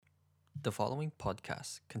The following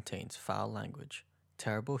podcast contains foul language,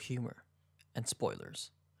 terrible humor, and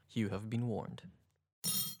spoilers. You have been warned.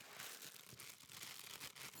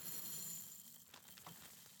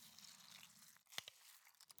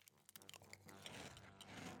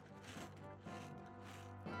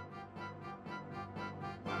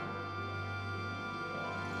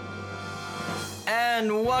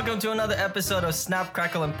 And welcome to another episode of Snap,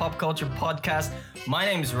 Crackle, and Pop Culture Podcast. My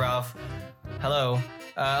name is Ralph. Hello.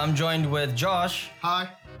 I'm joined with Josh. Hi.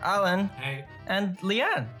 Alan. Hey. And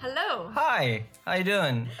Leanne. Hello. Hi. How you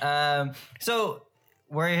doing? So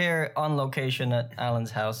we're here on location at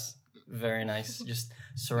Alan's house. Very nice. Just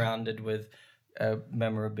surrounded with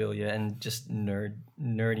memorabilia and just nerdy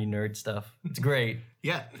nerd stuff. It's great.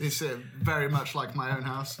 Yeah, it's very much like my own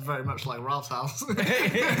house, very much like Ralph's house. We're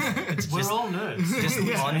all nerds. Just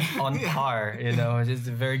on par, you know. It's just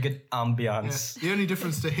a very good ambiance. The only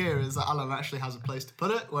difference to here is that Alan actually has a place to put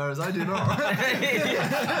it, whereas I do not.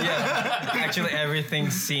 Yeah. Actually, everything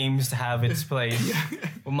seems to have its place.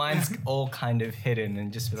 Well, mine's all kind of hidden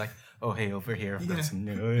and just be like, oh, hey, over here, I've got some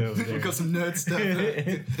nerd over there. We've got some nerd stuff.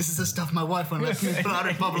 This is the stuff my wife won't let me put out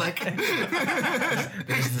in public.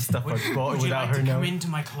 This is the stuff I bought Would you without like her to come knowing. into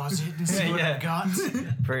my closet and see what Yeah. I've got?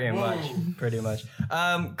 Pretty much.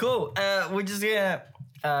 Cool. We're just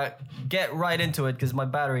gonna get right into it because my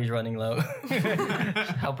battery's running low.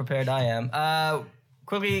 How prepared I am.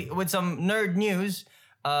 Quickly with some nerd news.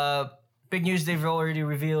 Big news, they've already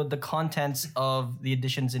revealed the contents of the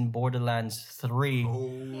additions in Borderlands 3.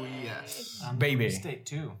 Oh, yes. Baby. Release date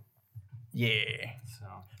too. Yeah.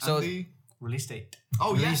 So And the- release date.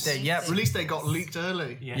 Oh, Release yes. date, yep. Release date got leaked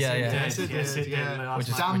early. Yes, Yeah, it yeah. did. Yes, it Yes, did, it yeah. did. Last Which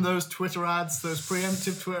is night. Damn those Twitter ads, those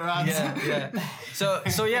preemptive Twitter ads. Yeah. So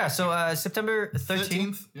September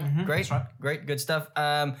 13th. Yeah. Great, That's right. great, good stuff.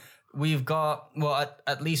 We've got, well,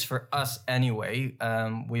 at least for us anyway,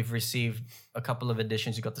 we've received a couple of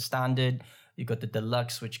editions. You got the standard, you got the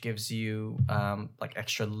deluxe, which gives you like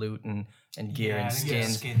extra loot and gear Yeah, and I think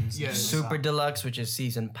it's skins. skins. Yeah. and Super stuff. deluxe, which is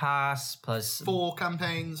season pass plus. 4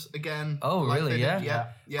 campaigns again. Oh, like really? they did. Yeah?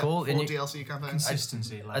 Yeah. Cool. 4 And you- DLC campaigns.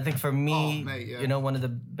 Consistency. Like I think for me, Oh, mate, yeah. you know, one of the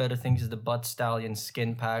better things is the Butt Stallion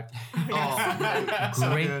skin pack. Oh, mate, so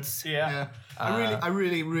Great. good. Yeah. I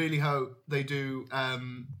really hope they do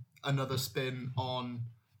another spin on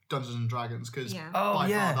Dungeons and Dragons because Yeah. Oh, by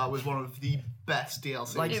yeah. far that was one of the best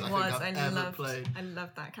DLCs Like- I It think was. I've ever played. I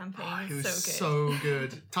loved that campaign. It was so good. so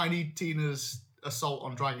good. Tiny Tina's assault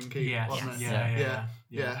on Dragon Keep, Yes. wasn't it? Yeah.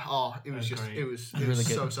 Yeah. Oh, it was That's just great. it was Really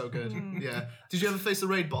good. so good. Yeah. Did you ever face the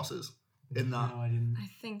raid bosses in that? No, I didn't. I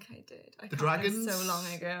think I did. I The can't- it was dragons? so long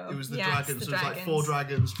ago. It was the Yes, dragons. The It was like 4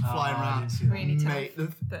 dragons flying I around. didn't see that. Really tough. Mate,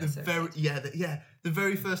 the but so very good. the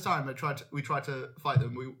very first time we tried to fight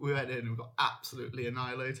them, we went in and we got absolutely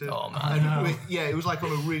annihilated. Oh, man. And I know. it was like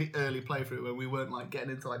on a really early playthrough when we weren't like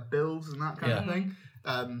getting into like builds and that kind of Yeah. thing.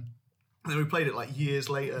 And then we played it like years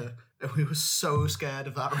later, and we were so scared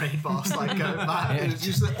of that raid boss. Like going back, it was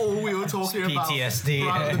just like, all we were talking about. PTSD.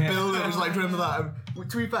 Throughout the build, it was like, remember that? And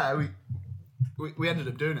to be fair, we ended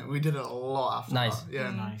up doing it. We did it a lot after Nice. that. Yeah.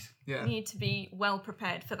 Nice. Yeah. You need to be well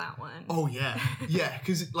prepared for that one. Oh yeah, yeah,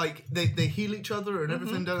 because like they heal each other and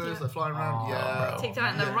everything, don't they? Yeah. As they're flying around. Oh, yeah. Take them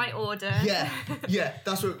out in the Yeah. right order. Yeah,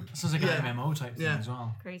 that's what. This is like Yeah. an MMO type thing Yeah. as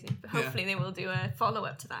well. Crazy. But hopefully they will do a follow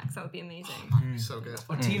up to that because that would be amazing. So good.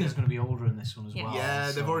 But Tina's going to be older in this one as Yeah. well. Yeah,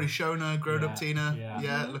 so- they've already shown her grown up Yeah, Tina. yeah.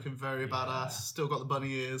 Yeah, looking very badass. Still got the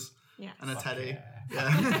bunny ears Yes. and a teddy.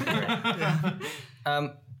 yeah. Yeah.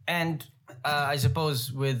 And I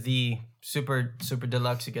suppose with the super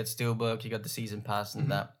deluxe, you get Steelbook, you got the season pass and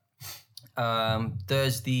that.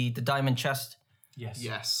 There's the diamond chest Yes.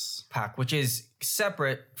 Yes. pack, which is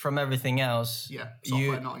separate from everything else. Yeah.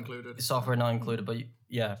 Software not included. Software not included, but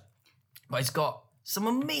but it's got some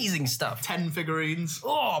amazing stuff. 10 figurines.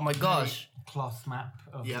 Oh my gosh! Cloth map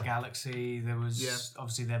of Yeah. the galaxy. There was Yeah.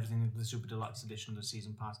 obviously everything, the super deluxe edition, the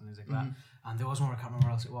season pass and things like that. And there was one, I can't remember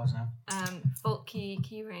what else it was now. Vault key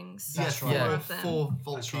rings. That's Yes, right. Yeah. four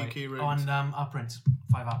vault That's key right. key rings. Oh, and art prints.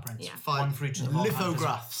 5 art prints. Yeah. 5 One for each of the Vault Hunters.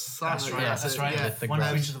 lithographs. That's right. Yeah, That's it, right. Yeah. Lithographs. One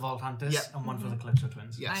for each of the Vault Hunters Yeah. and one for the Calypso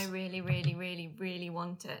twins. Yes. I really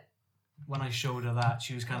want it. When I showed her that,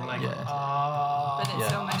 she was kind of like, Yeah. "Oh." But it's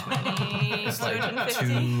so much money. It's like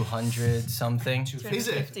 250. 200 something, Is it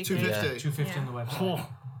 250 250? 250 on the website.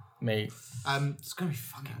 mate. It's gonna be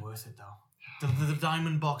fucking worth it though. The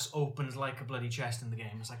diamond box opens like a bloody chest in the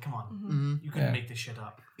game. It's like, come on, you can Yeah. make this shit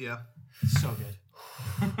up. Yeah. So good.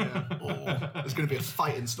 There's going to be a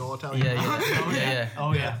fight in store, I tell you. Yeah.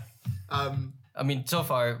 Oh yeah. I mean, so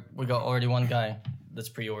far we got already one guy that's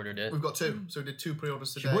pre-ordered it. We've got 2. So we did 2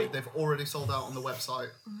 pre-orders today. Wait. They've already sold out on the website.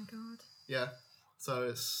 Oh my god. Yeah. So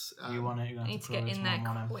it's. You want it? You're I gonna need have to to get throw in it there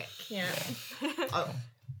tomorrow morning. quick. Yeah.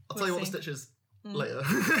 I'll tell you what the see. stitch is later.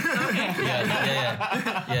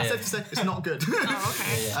 Yeah. Safe to say, it's not good. Oh,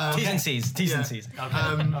 okay. T's and C's. T's yeah. and C's.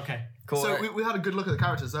 Okay. Okay. Cool. So we had a good look at the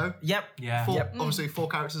characters though. Yep. Yeah. Obviously 4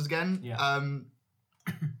 characters again. Yeah.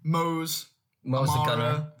 Mose, Mose the Amara,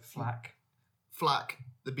 Gunner Flak. Flak,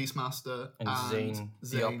 the Beastmaster, and Zane,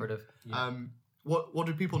 the operative. What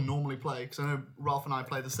do people normally play? Because I know Ralph and I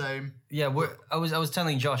play the same. Yeah, I was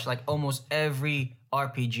telling Josh, like almost every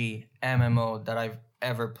RPG MMO that I've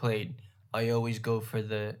ever played, I always go for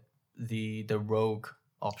the rogue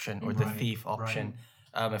option or the thief option.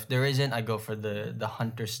 If there isn't, I go for the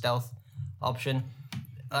hunter stealth option.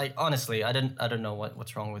 Like honestly, I don't know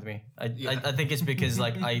what's wrong with me. I think it's because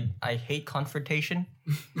like I hate confrontation,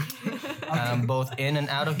 both in and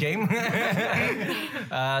out of game.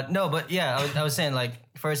 No, but yeah, I was saying like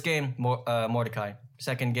first game Mordecai,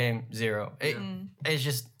 second game Zero. It's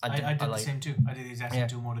just I did the like same too. I did the exact same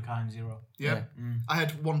too. Mordecai and Zero. Yeah. I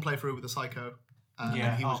had one playthrough with the Psycho.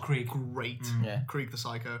 Yeah, and he was Krieg. great. Yeah. Krieg the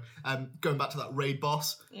Psycho. Going back to that raid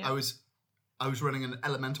boss, Yeah. I was running an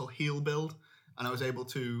elemental heal build, and I was able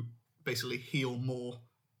to basically heal more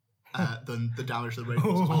than the damage the raid boss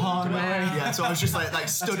was Oh, doing. no way. Yeah, so I was just like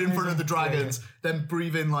stood in front of the dragons, then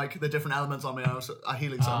breathing like the different elements on me. I was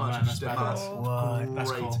healing so Oh, much. man, I just that's did badass. that. What?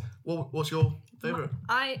 That's Great. cool. What's your favorite?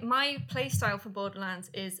 My play style for Borderlands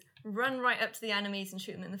is run right up to the enemies and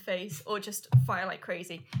shoot them in the face, or just fire like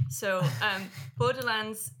crazy. So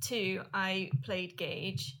Borderlands 2, I played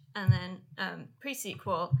Gage, and then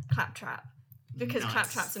pre-sequel Claptrap, because Nice.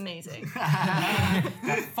 Claptrap's amazing.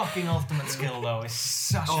 That fucking ultimate skill though is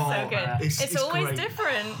such Oh, So a good. It's always great.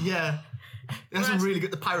 different. Yeah. That's Whereas- really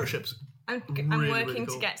good. The pirate ships. I'm Really, working really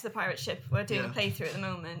cool. to get to the pirate ship. We're doing a Yeah. playthrough at the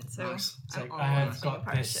moment, so Nice. It's I'm like on I have doing a got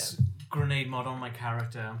pirate this ship. grenade mod on my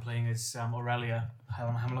character. I'm playing as Aurelia,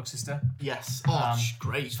 Hammerlock's sister. Yes. Oh,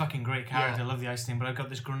 great. She's fucking great character. Yeah. I love the ice thing, but I've got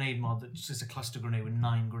this grenade mod that's just a cluster grenade with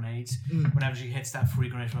 9 grenades. Mm. Whenever she hits that free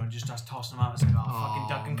grenade, it just starts tossing them out. It's like, fucking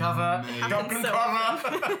duck and cover, mate. duck and Happens so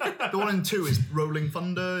cover. The one in 2 is Rolling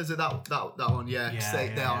Thunder. Is it that one? Yeah. 'Cause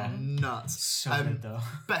Yeah, they are nuts. So good though.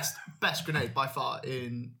 Best grenade by far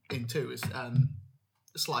in 2 is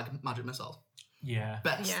slag magic missiles. Yeah.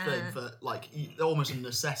 Best Yeah. thing for like almost a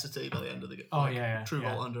necessity by the end of the game. Oh, Like, yeah, True yeah.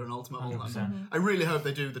 Vault Hunter and Ultimate Vault 100%. Hunter. I really hope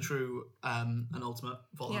they do the true and Ultimate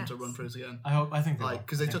Vault Hunter Yes. run throughs again. I think they Like will.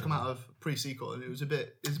 because they took them out of pre-sequel and it was a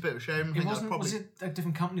bit of a shame. I It think wasn't. that Was it a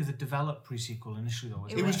different company that developed pre-sequel initially though?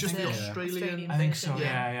 Was It was I just the think- Australian. I think so. version.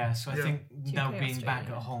 Yeah. So I Yeah. think now 2K being back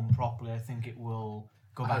at Australia. home properly, I think it will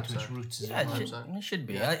go I back hope to its so. roots as yeah, well. it should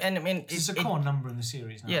be. And I mean, It's a core number in the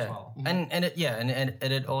series now yeah, as well. and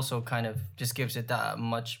it also kind of just gives it that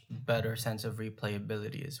much better sense of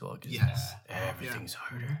replayability as well. 'Cause Yes. everything's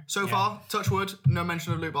harder. So far, touch wood, no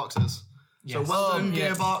mention of loot boxes. So Yes. well done,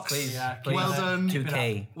 yes, Gearbox. please, Yeah, please. Well done.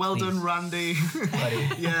 2K. Well please, done, Randy. buddy.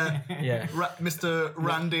 Yeah. Yeah. Mr.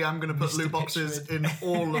 Randy, I'm going to put Mr. loot boxes in Pitchford.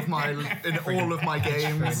 all of my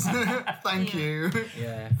games. Thank you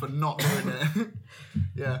Yeah. for not doing it.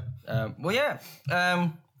 Yeah. Well, yeah.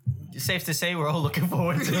 Safe to say we're all looking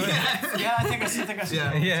forward to it. Yeah, I think I see.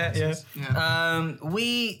 Yeah. Yeah. Yeah.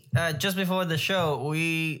 We just before the show,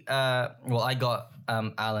 I got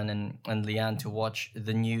Alan and Leanne to watch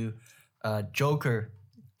the new Joker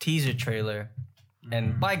teaser trailer,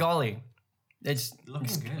 and by golly, it's Looking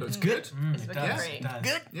good. It's good. It's looking does, great. It does.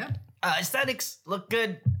 good. Yeah. Aesthetics look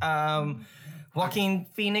good. Joaquin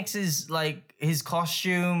Phoenix's like his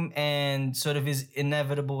costume and sort of his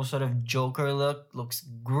inevitable sort of Joker look looks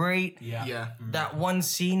great. Yeah. Yeah. That one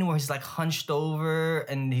scene where he's like hunched over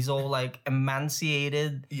and he's all like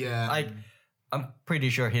emaciated. Yeah. Like I'm pretty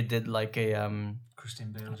sure he did like a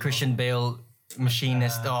Christian Bale. as Christian Bale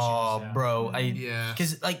machinist. Yeah, Oh, yeah. bro, Yeah.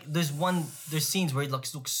 because like there's scenes where he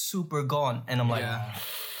looks super gone, and I'm like, Yeah.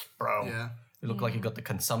 bro, Yeah. you look like you got the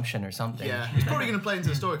consumption or something. Yeah. He's probably going to play into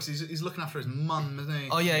the story because he's looking after his mum, isn't he?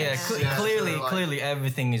 Oh yeah, yeah. Yeah, Clearly, so, like- clearly,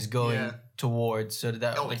 everything is going Yeah. towards so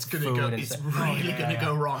that Oh, like it's going food to go. and It's stuff. really going to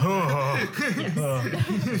go wrong.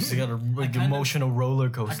 It's got a like, emotional roller I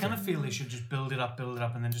coaster. kind of feel they should just build it up,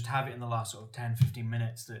 and then just have it in the last sort of 10, 15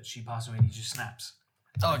 minutes that she passes away and he just snaps.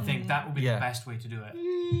 I think that would be Yeah. the best way to do it.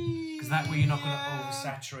 Because that way you're not going to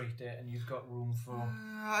oversaturate it and you've got room for...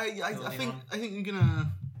 I Building think on. I think you're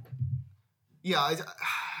gonna. Yeah,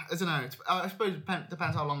 I don't know. I suppose it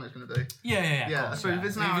depends how long it's going to be. Yeah. Yeah, I suppose if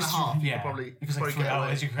it's an hour and a half, you could probably. If it's like probably 3 get away.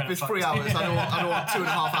 hours, you can kind If of it's 3 hours, I don't want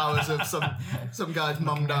 2.5 hours of some guy's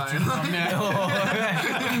mum dying.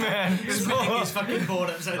 Man, He's fucking bored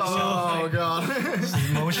upside the Oh god.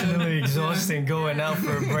 emotionally exhausting going out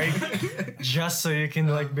for a break just so you can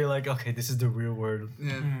like be like, okay, this is the real world.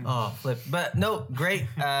 Yeah. Oh, flip. But no, great.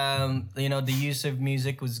 The use of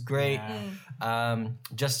music was great.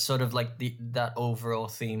 Just sort of like that overall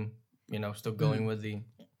theme, still going with the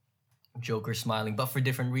Joker smiling, but for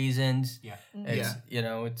different reasons. Yeah.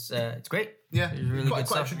 It's it's great. Yeah. It's really quite good a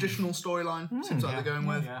stuff. traditional storyline. Seems like they're going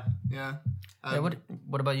with. Yeah. Yeah.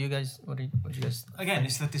 What about you guys? What you guys? Again,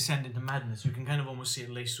 it's the descent into madness. You can kind of almost see it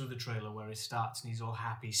laced through the trailer where it starts and he's all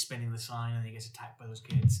happy, spinning the sign, and he gets attacked by those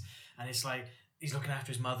kids. And it's like he's looking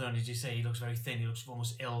after his mother, and as you say, he looks very thin. He looks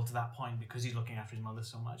almost ill to that point because he's looking after his mother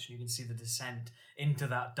so much. And you can see the descent into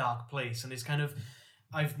that dark place. And it's kind of,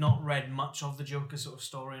 I've not read much of the Joker sort of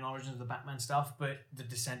story and origins of the Batman stuff, but the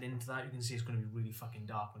descent into that, you can see it's going to be really fucking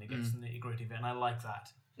dark when it gets to the nitty-gritty of it. And I like that.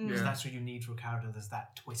 Because that's what you need for a character that's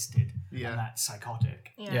that twisted and that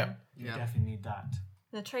psychotic. Yeah. You definitely need that.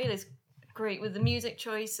 The trailer's great with the music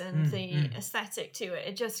choice and the aesthetic to it.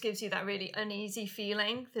 It just gives you that really uneasy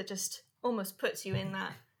feeling that just almost puts you in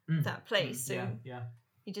that place. So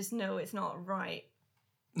you just know it's not right.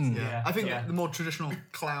 Yeah. I think the more traditional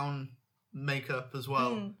clown makeup as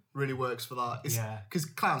well really works for that. Because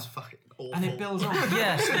clowns are fucking awful. And it builds on.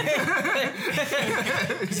 Yes.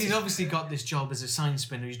 Because he's obviously got this job as a sign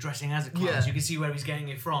spinner. He's dressing as a clown. So you can see where he's getting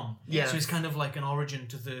it from. Yeah. So it's kind of like an origin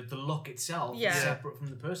to the look itself. Yeah. Separate from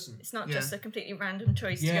the person. It's not just a completely random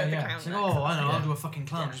choice to go the clown. It's like, I know, I'll do a fucking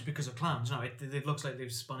clown just because of clowns. No, it looks like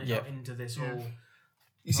they've spun it out into this whole...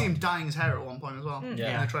 You see him dyeing his hair at one point as well in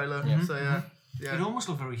the trailer. So yeah. It almost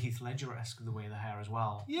looked very Heath Ledger-esque, the way the hair as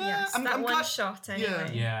well. Yeah. Yes, I'm one glad, shot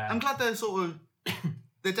anyway. Yeah. I'm glad they're sort of...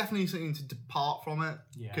 they're definitely something to depart from it.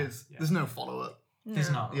 Because there's no follow-up.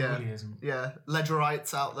 There's not. Yeah. It really isn't. Yeah,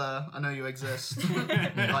 Ledgerites out there, I know you exist.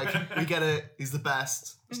 Like, we get it, he's the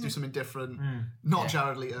best. Let's do something different. Not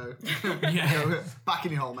Jared Leto. Back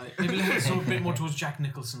in your hole, mate. Maybe it's a bit more towards Jack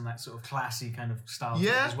Nicholson, that sort of classy kind of style to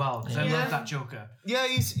it as well. Because I love that Joker. Yeah,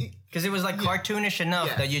 Because it was like cartoonish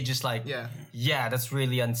enough that you're just like, that's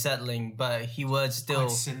really unsettling. But he was still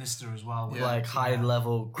quite sinister as well. like high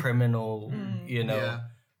level criminal,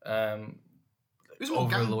 it was more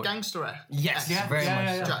Overlord. gangster-esque. Yes, very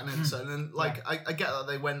much. Jack Nicholson, and like I get that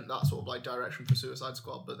they went that sort of like direction for Suicide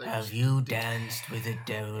Squad, but they Have you danced with the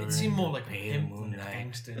devil? It seemed more like a pale pimp than a moonlight?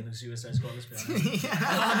 gangster in the Suicide Squad, let's be honest.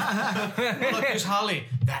 Look, there's Harley.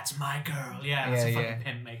 That's my girl. Yeah, that's a fucking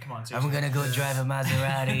pimp, mate. Come on, seriously. I'm gonna go drive a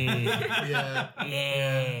Maserati.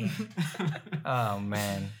 yeah. Oh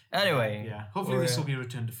man. Anyway. Yeah. Hopefully this will be a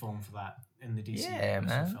return to form for that in the DC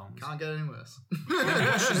films. Can't get any worse.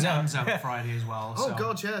 Shazam's out Friday as well. Oh so.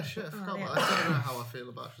 god, yeah, shit, I forgot about that. I don't know how I feel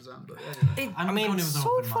about Shazam, but yeah. I'm going in with an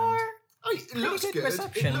so open far, mind. It looks good good.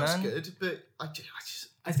 reception, It looks man. good, but I just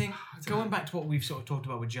I think going back to what we've sort of talked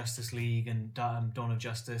about with Justice League and Dawn of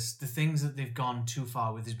Justice, the things that they've gone too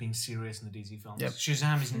far with is being serious in the DC films. Yep.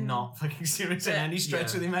 Shazam is not fucking serious in any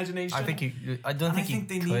stretch of the imagination. I don't think he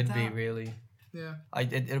they could need be that. really. yeah.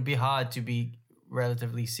 It'll be hard to be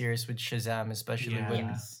relatively serious with Shazam, especially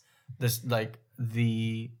when this like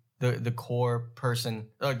the core person,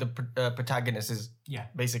 the protagonist is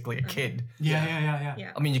basically a kid.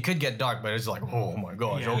 Yeah. I mean, you could get dark, but it's like, oh my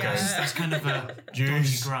gosh, okay. That's kind of a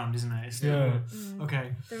dodgy ground, isn't it? It's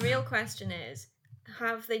okay. The real question is,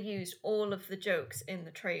 have they used all of the jokes in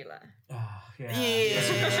the trailer?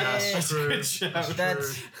 That's true. Good shout.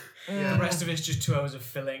 That's The rest of it's just 2 hours of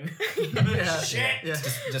filling. Shit. Yeah.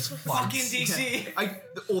 just Fucking DC.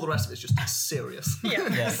 All the rest of it's just serious.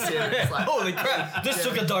 Yeah. Serious. Like, Holy crap! This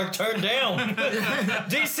took a dark turn down.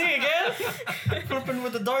 DC again, flipping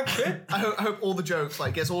with the dark shit. I hope all the jokes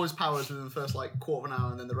like gets all his powers within the first like quarter of an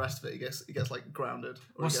hour, and then the rest of it he gets like grounded.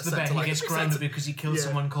 Or What's he gets the sent bet? to, He like, gets sent grounded to- because he killed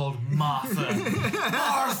someone called Martha.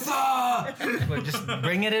 Martha! We're just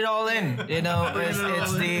bringing it all in.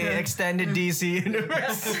 It's the extended DC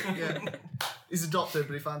universe. Yeah. He's adopted,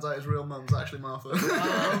 but he finds out his real mum's actually Martha.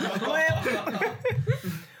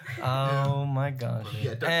 Oh my gosh.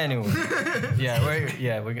 Yeah, don't- Anyway,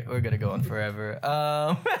 we're gonna go on forever.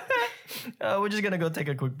 We're just gonna go take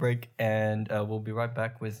a quick break, and we'll be right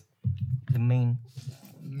back with the main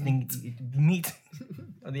meat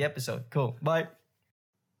of the episode. Cool. Bye.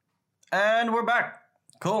 And we're back.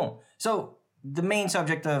 Cool. So the main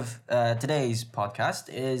subject of today's podcast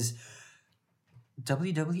is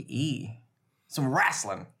WWE. Some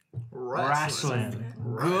wrestling. Wrestling.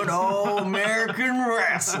 Good old American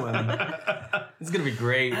wrestling. It's gonna be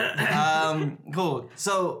great. Cool.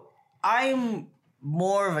 So I'm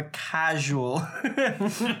more of a casual,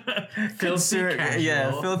 Filthy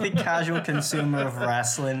casual. filthy casual consumer of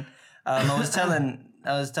wrestling. I was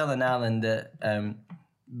telling Alan that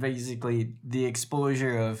basically the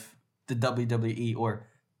exposure of the WWE or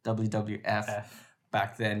WWF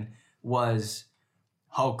back then was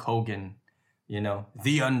Hulk Hogan,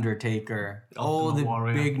 The Undertaker, all the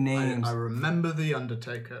Warrior. big names. I remember The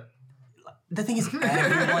Undertaker. The thing is,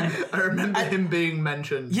 everyone. I remember him being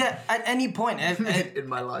mentioned Yeah, at any point, in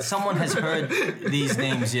my life. someone has heard these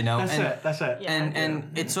names, That's it. Yeah.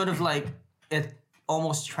 and it's sort of like it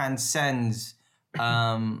almost transcends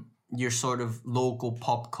your sort of local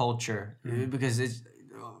pop culture because it's,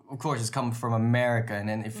 of course, it's come from America, and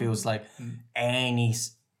then it feels like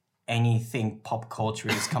anything pop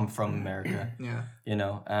culture has come from America. Yeah.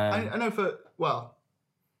 I know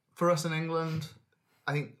for us in England,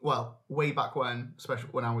 I think, way back when, especially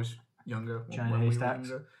when I was younger. China when we were Haystacks?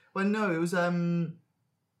 younger. Well, no, it was only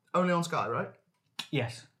on Sky, right?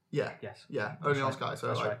 Yes. Yeah. Yes. Yeah, only on Sky. So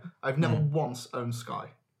That's like, right. I've never once owned Sky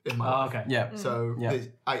in my Oh, life. okay. Yeah. So Yeah.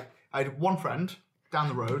 I had one friend down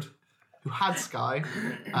the road who had Sky,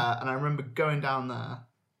 and I remember going down there,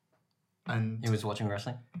 and He was watching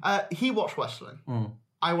wrestling. he watched wrestling.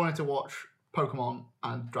 I wanted to watch Pokemon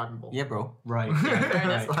and Dragon Ball. Yeah, bro. Right.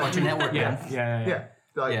 enough. right. Cartoon Network, man. Yeah.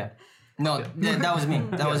 Like, Yeah. No, that was me.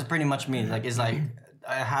 That was pretty much me. Like, it's like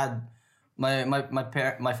I had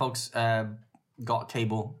my folks got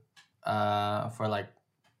cable for like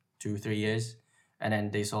 2-3 years, and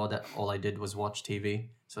then they saw that all I did was watch TV,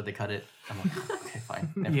 so they cut it. I'm like, okay,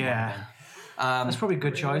 fine. Never Yeah. mind then. That's probably a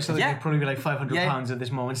good choice. I think Yeah. it'd probably be like £500 Yeah. at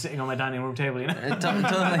this moment sitting on my dining room table, Totally.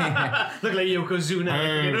 Look like Yokozuna,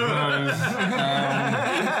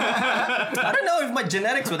 I don't know if my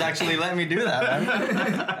genetics would actually let me do that,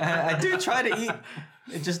 man. I do try to eat.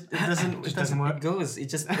 It doesn't work. It goes. It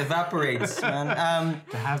just evaporates, man.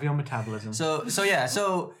 To have your metabolism. So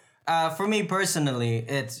for me personally,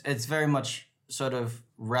 it's very much sort of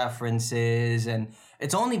references, and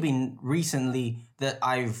it's only been recently that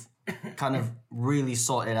I've kind of really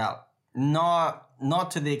sought it out.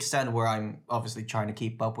 Not to the extent where I'm obviously trying to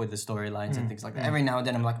keep up with the storylines and things like that. Every now and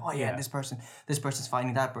then I'm like, oh yeah, this person's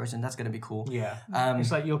fighting that person. That's gonna be cool. Yeah.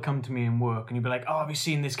 It's like you'll come to me in work and you'll be like, oh, have you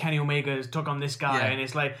seen this? Kenny Omega took on this guy, Yeah. and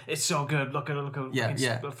it's like, it's so good. Look at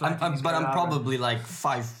Yeah. fucking But I'm probably like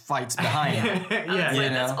 5 fights behind. yeah. You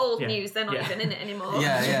know? That's old Yeah. news. They're not Yeah. even in it anymore.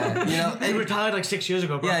 Yeah. He retired like 6 years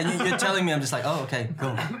ago, bro. Yeah, you're telling me, I'm just like, oh, okay,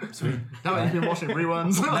 cool, sweet. now you've been watching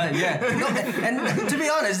reruns. Yeah, no, and to be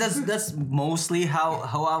honest, that's mostly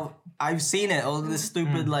how I've seen it. All the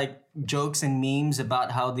stupid like jokes and memes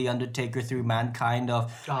about how the Undertaker threw Mankind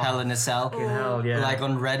off Hell in a Cell. Hell, yeah. Like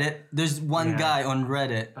on Reddit, there's one Yeah. guy on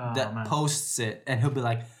Reddit that man. posts it, and he'll be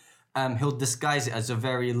like, he'll disguise it as a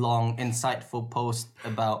very long, insightful post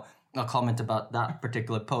about a comment about that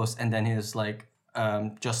particular post, and then he's like.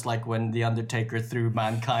 Just like when the Undertaker threw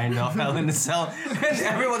Mankind off Hell in a Cell, and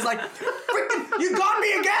everyone's like, "Freaking, you got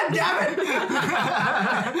me again, damn it!"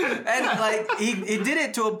 And like he did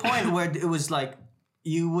it to a point where it was like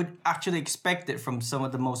you would actually expect it from some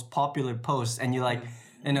of the most popular posts, and you're like,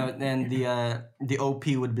 then the OP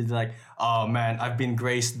would be like, "Oh man, I've been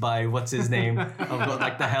graced by what's his name? I've got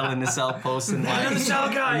like the Hell in a Cell post and like, Hell in a Cell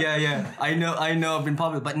guy. Yeah. I know, I've been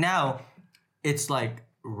popular, but now it's like.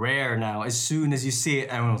 Rare now. As soon as you see it,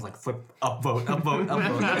 everyone was like, "Flip, upvote."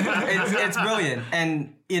 It's brilliant,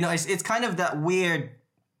 and it's kind of that weird,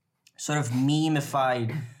 sort of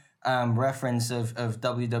meme-ified reference of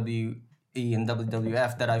WWE and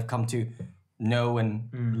WWF that I've come to know and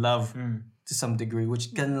love to some degree,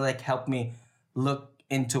 which can like help me look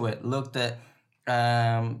into it, looked at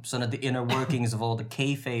sort of the inner workings of all the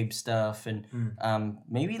kayfabe stuff, and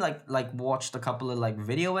maybe like watched a couple of like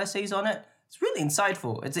video essays on it. It's really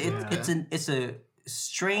insightful. It's a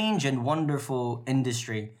strange and wonderful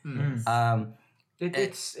industry.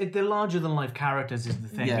 They're larger than life characters is the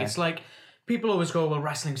thing. Yeah. It's like people always go, well,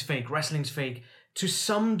 wrestling's fake. To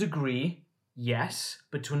some degree, yes,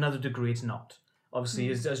 but to another degree, it's not. Obviously,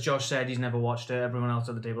 as Josh said, he's never watched it. Everyone else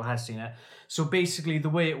at the table has seen it. So basically, the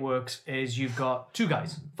way it works is you've got 2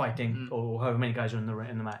 guys fighting, or however many guys are in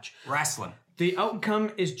the match. Wrestling. The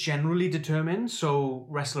outcome is generally determined. So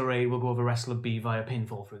wrestler A will go over wrestler B via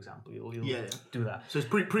pinfall, for example. You'll do that. So it's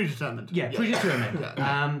predetermined. Yeah, predetermined.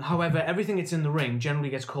 Yeah. However, everything that's in the ring generally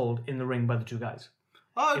gets called in the ring by the 2 guys.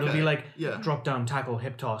 Oh, okay. It'll be like Yeah. drop down, tackle,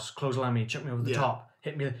 hip toss, clothesline me, chuck me over the Yeah. top,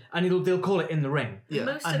 hit me, and they'll call it in the ring. Yeah.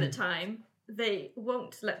 Most of the time, they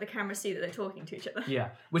won't let the camera see that they're talking to each other. Yeah,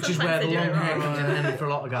 which is Sometimes where the they do long it hair wrong. comes in handy for a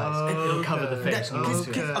lot of guys. It'll cover the face. That- and you won't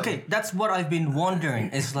see it. Okay. That's what I've been wondering.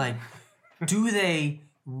 Is like, do they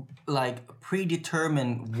like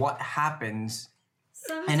predetermine what happens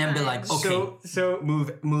and then be like, Sometimes. okay, So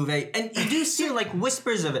move A, and you do see like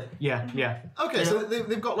whispers of it. yeah. Okay, so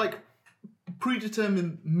they've got like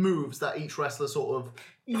predetermined moves that each wrestler sort of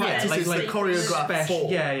practices like the choreograph special,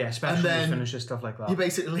 for. special then finishes, stuff like that. You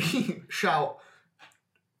basically shout,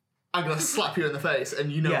 "I'm gonna slap you in the face,"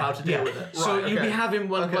 and you know how to deal with it. So Right, you'll be okay. having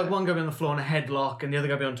one, Okay. like one guy be on the floor in a headlock, and the other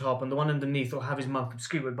guy be on top, and the one underneath will have his mouth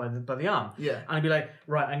skewered by the arm. Yeah. And I'd be like,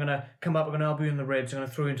 right, I'm gonna come up, I'm gonna elbow you in the ribs, I'm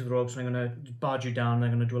gonna throw you into the ropes, and I'm gonna barge you down, and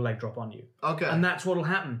I'm gonna do a leg drop on you. Okay. And that's what'll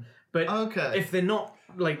happen. But Okay. if they're not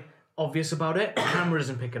like obvious about it, the camera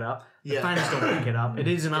doesn't pick it up, the Yeah. fans don't pick it up. It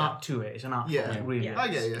is an art to it. It's an art Yeah. form, it really. Yeah. I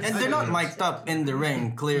get you. And I they're get not you. mic'd up in the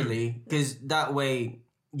ring, clearly, because that way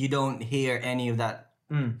you don't hear any of that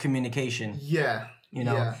communication. Yeah. You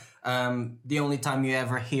know, Yeah. the only time you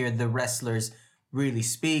ever hear the wrestlers really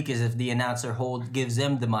speak is if the announcer gives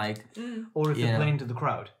them the mic. Or if Yeah. they're playing to the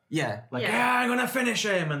crowd. Yeah, Like, Yeah. yeah, I'm gonna finish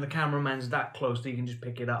him, and the cameraman's that close that you can just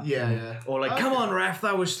pick it up. Yeah. Or like, come on, ref,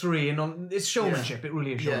 that was 3, and it's showmanship. It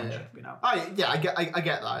really is Yeah. showmanship, you know. I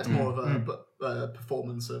get that. It's more of a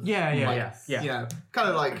performance of Yeah. you know, kind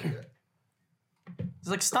of like, it's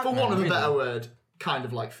like for stuntman, want of a really. better word, kind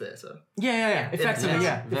of like theatre. Yeah. Effectively,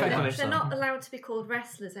 Yeah. yeah. Very Effectively. much They're so. not allowed to be called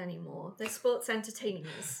wrestlers anymore. They're sports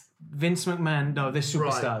entertainers. Vince McMahon, no, they're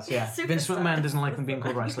superstars, yeah. Vince Superstars. McMahon doesn't like them being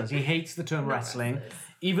called wrestlers. He hates the term Not wrestling. wrestlers.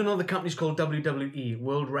 Even though the company's called WWE,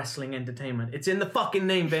 World Wrestling Entertainment. It's in the fucking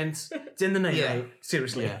name, Vince. It's in the name, Yeah. mate.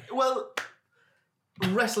 Seriously. Yeah. Well,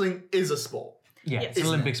 wrestling is a sport. Yeah, it's an isn't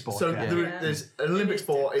Olympic it? sport. So yeah. there's an Olympic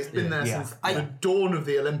sport. It's been there Yeah. since the dawn of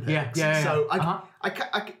the Olympics. Yeah. So Uh-huh.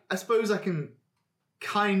 I suppose I can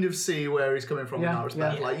kind of see where he's coming from in Yeah, that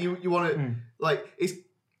respect. yeah. Like you want to like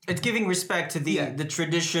It's giving respect to the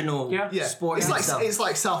traditional Yeah. sport It's like itself. it's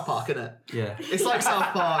like South Park, isn't it? Yeah. It's like South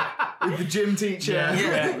Park with the gym teacher.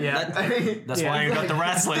 Yeah. That's Yeah. why you got the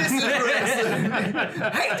wrestling. This is wrestling.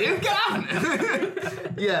 Hey, dude, get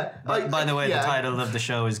on! Yeah. By the way, yeah. the title of the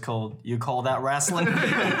show is called "You Call That Wrestling."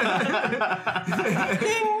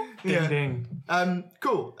 Ding, ding.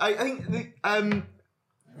 Cool. I think I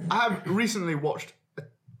have recently watched a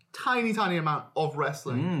tiny amount of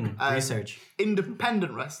wrestling. Research.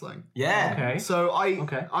 Independent wrestling. Yeah. Okay. So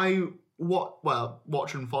Okay. I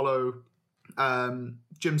watch and follow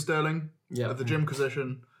Jim Sterling of the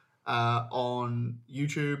Gymquisition on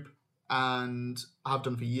YouTube, and I have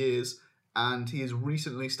done for years. And he has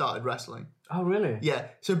recently started wrestling. Oh, really? Yeah.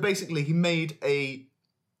 So basically, he made a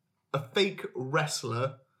fake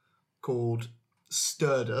wrestler called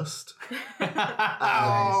Stardust.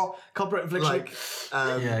 Oh, corporate infliction. Like,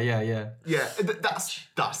 Yeah.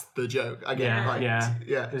 that's the joke. I get yeah, it. Like,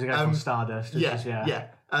 yeah. There's a guy called Stardust. which is- Yeah.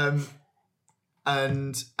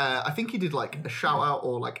 And I think he did like a shout out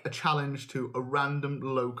or like a challenge to a random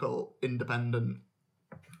local independent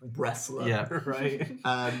wrestler. Yeah. Right.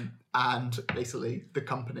 And basically the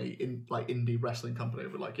company in like indie wrestling company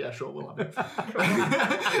were like, yeah, sure, we'll have it.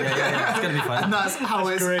 Yeah. It's gonna be And fun. that's how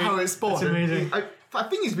great. how it's spawned. That's amazing. I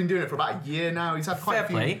think he's been doing it for about a year now. He's had quite Fair a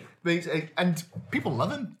few, play. and people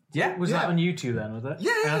love him. Yeah. Was that on YouTube then, was it?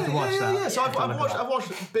 Yeah, I have to watch that. Yeah. So Have to I've look it up.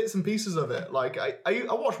 watched bits and pieces of it. Like I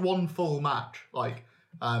watched one full match. Like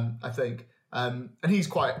I think. And he's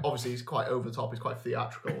quite over the top. He's quite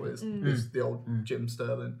theatrical. Is the old Jim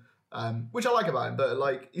Sterling. Which I like about him, but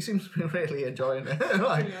like he seems to be really enjoying it.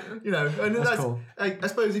 Like you know, and that's cool. I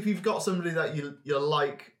suppose if you've got somebody that you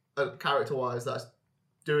like character wise, that's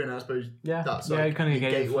doing it. I suppose that's you like kind of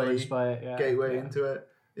your get influenced by it. Yeah. gateway Yeah. into it.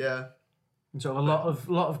 Yeah. And so a lot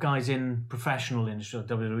of guys in professional industry, like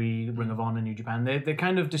WWE, Ring of Honor, New Japan, they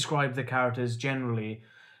kind of describe the characters generally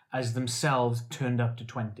as themselves turned up to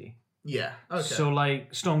 20. Yeah. Okay. So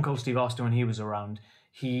like Stone Cold Steve Austin, when he was around,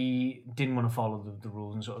 he didn't want to follow the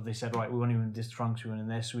rules, and sort of they said, right, we want you in this trunks, we want you in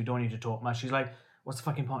this, we don't need to talk much. He's like, what's the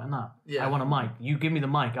fucking point in that? Yeah. I want a mic. You give me the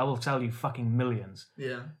mic, I will sell you fucking millions.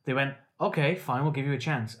 yeah. They went, okay, fine, we'll give you a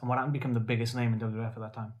chance. And what happened? Become the biggest name in WWF at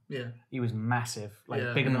that time. Yeah. He was massive, like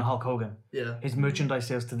Yeah. bigger than Hulk Hogan. Yeah. His merchandise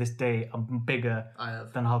sales to this day are bigger I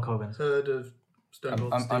have than Hulk Hogan's. heard of Stone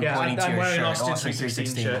Cold I'm Steve. pointing to I'm your wearing shirt, Austin Austin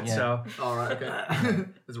 316 shirt, 316, so All right. Okay.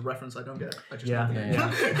 There's a reference I don't get. I just yeah,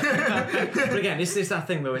 know. yeah. But again, it's that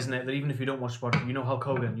thing though, isn't it? That even if you don't watch sport, you know Hulk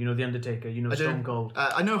Hogan, you know The Undertaker, you know I do. Stone Cold,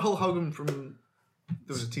 I know Hulk Hogan from there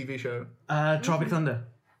was a TV show. Tropic Thunder.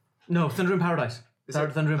 No, Thunder in Paradise. Is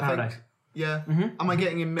it? Thunder in I think- Paradise. Yeah. Am I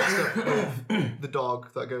getting him mixed up with the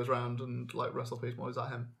dog that goes around and like wrestle people? Is that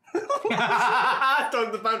him?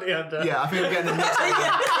 Dog the Bounty Hunter. Yeah, I think I'm getting the mix.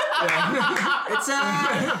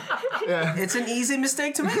 It's an easy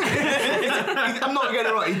mistake to make. I'm not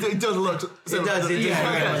getting it right. He does look. He does very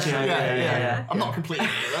much. Yeah. I'm not completely.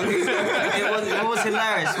 What was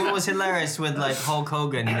hilarious? What was hilarious with like Hulk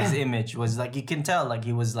Hogan, his image was like you can tell like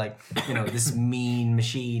he was like this mean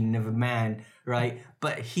machine of a man, right?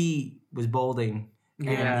 But he was balding.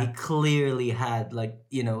 And he clearly had like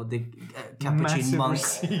the Capuchin monk,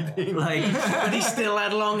 like, but he still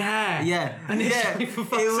had long hair. Yeah, and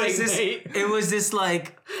it was this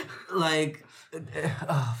like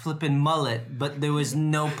flipping mullet, but there was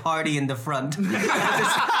no party in the front.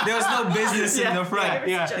 There was no business in the front.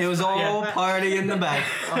 It was all party in the back.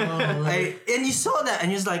 And you saw that, and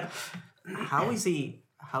you're just like, how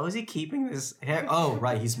is he keeping this hair? Oh,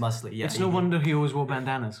 right, he's muscly. Yeah, it's no wonder he always wore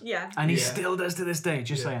bandanas. Yeah, and he still does to this day.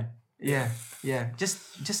 Just saying. Yeah.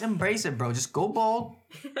 Just embrace it, bro. Just go bald,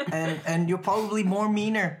 and you're probably more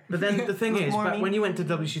meaner. But then the thing is, when you went to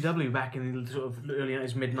WCW back in the sort of early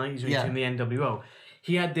 90s, mid 90s, when he was in the NWO,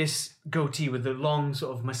 he had this goatee with the long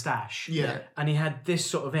sort of mustache. Yeah. And he had this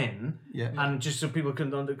sort of in. Yeah. And just so people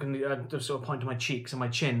can sort of point to my cheeks and my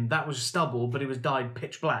chin, that was stubble, but it was dyed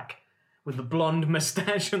pitch black. With the blonde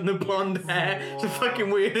mustache and the blonde hair. It's the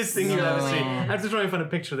fucking weirdest thing you've ever seen. I have to try and find a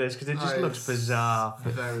picture of this because it just looks bizarre.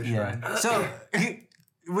 Very strange. So,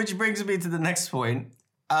 which brings me to the next point.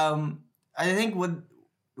 I think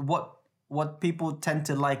what people tend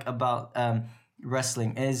to like about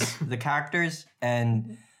wrestling is the characters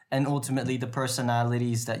and ultimately the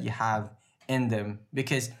personalities that you have in them.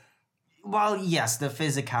 Because while yes, the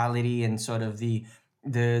physicality and sort of the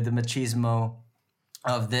machismo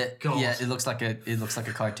of the it looks like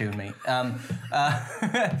a cartoon, mate.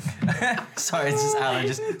 Sorry, it's just Alan.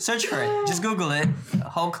 Just search for it. Just Google it.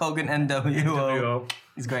 Hulk Hogan NWO.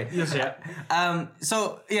 He's great. Yes, yeah.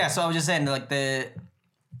 So I was just saying what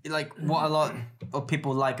a lot of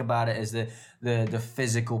people like about it is the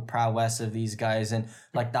physical prowess of these guys and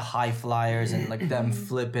like the high flyers and like them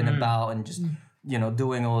flipping about and just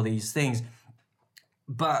doing all these things.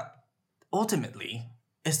 But ultimately,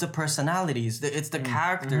 it's the personalities, it's the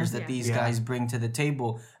characters that these guys bring to the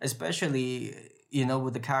table, especially,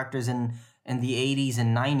 with the characters in the 80s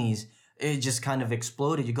and 90s. It just kind of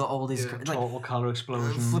exploded. You got all these total color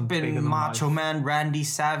explosion, flipping Macho Man, Randy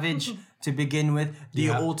Savage to begin with,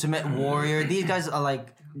 the Ultimate Warrior. These guys are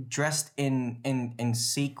like dressed in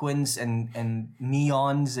sequins and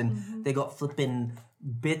neons, and they got flipping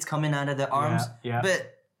bits coming out of their arms.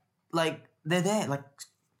 But like they're there, like,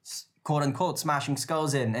 quote unquote, smashing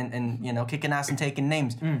skulls in and kicking ass and taking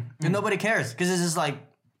names. And nobody cares because it's just like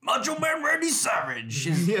Macho Man Randy Savage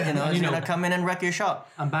is gonna come in and wreck your shop.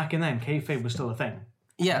 And back in then, kayfabe was still a thing.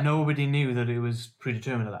 Yeah. Nobody knew that it was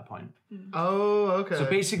predetermined at that point. Oh, okay. So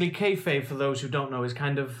basically, kayfabe, for those who don't know, is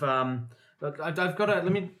kind of I've got a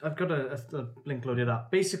link loaded up.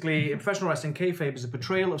 Basically, in professional wrestling, kayfabe is a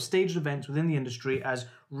portrayal of staged events within the industry as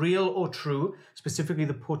real or true, specifically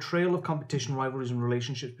the portrayal of competition, rivalries, and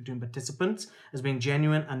relationships between participants as being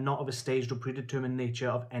genuine and not of a staged or predetermined nature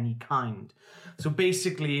of any kind. So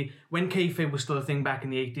basically, when kayfabe was still a thing back in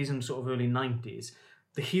the 80s and sort of early 90s,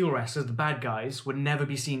 the heel wrestlers, the bad guys, would never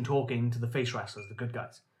be seen talking to the face wrestlers, the good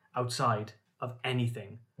guys, outside of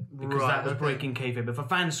anything. Because that was breaking kayfabe. If a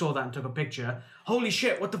fan saw that and took a picture, holy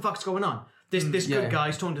shit, what the fuck's going on? This good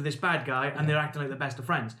guy's talking to this bad guy and they're acting like the best of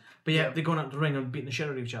friends. But they're going out to the ring and beating the shit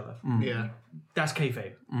out of each other. Yeah. That's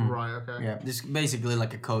kayfabe. Right, okay. Yeah, this is basically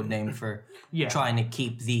like a code name for trying to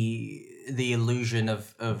keep the illusion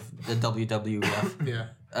of the WWF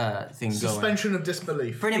thing going. Suspension of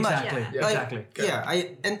disbelief. Pretty much. Exactly. Yeah.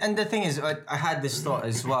 Exactly. And the thing is, I had this thought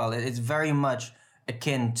as well. It's very much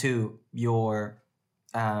akin to your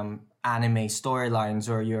anime storylines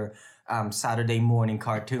or your Saturday morning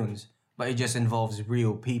cartoons, but it just involves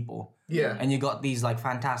real people. Yeah. And you got these like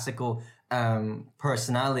fantastical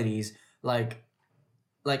personalities, like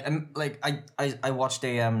I watched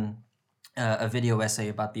a video essay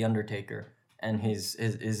about The Undertaker and his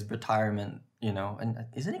retirement, and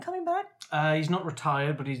isn't he coming back? He's not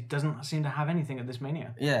retired, but he doesn't seem to have anything at this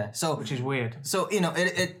Mania. Yeah, so which is weird. So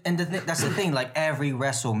and that's the thing. Like every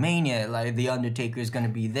WrestleMania, like the Undertaker is going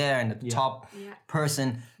to be there, and the top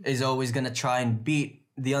person is always going to try and beat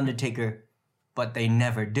the Undertaker, but they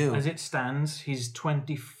never do. As it stands, he's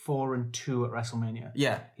 24-2 at WrestleMania.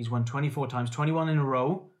 Yeah, he's won 24 times, 21 in a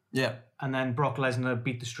row. Yeah. And then Brock Lesnar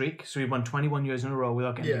beat the streak, so he won 21 years in a row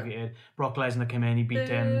without getting defeated. Brock Lesnar came in, he beat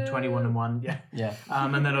him 21-1. Yeah.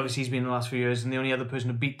 And then obviously he's been in the last few years, and the only other person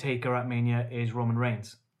to beat Taker at Mania is Roman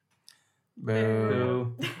Reigns.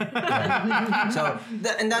 Boo. So,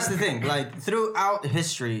 and that's the thing. Like throughout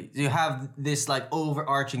history, you have this like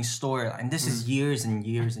overarching storyline. This is years and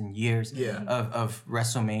years and years of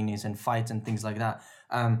WrestleManias and fights and things like that.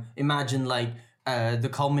 Imagine like the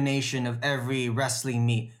culmination of every wrestling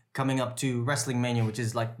meet coming up to Wrestling Mania, which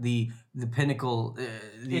is like the pinnacle.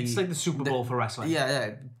 It's like the Super Bowl for wrestling.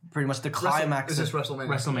 Yeah. Pretty much the climax. Is this WrestleMania?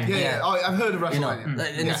 WrestleMania. Yeah. I've heard of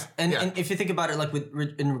WrestleMania. You know, and if you think about it, like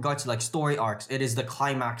in regards to like story arcs, it is the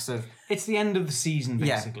climax of. It's the end of the season,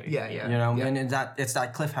 basically. Yeah. You know, and it's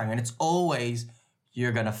that cliffhanger, and it's always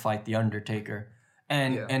you're gonna fight the Undertaker,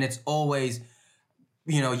 and it's always,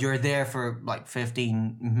 you know, you're there for like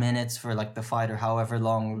 15 minutes for like the fight or however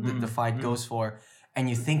long the fight goes for, and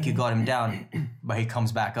you think you got him down, but he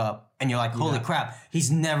comes back up, and you're like, holy crap,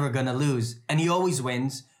 he's never gonna lose, and he always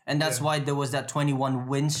wins. And that's why there was that 21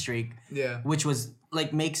 win streak, which was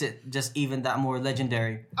like makes it just even that more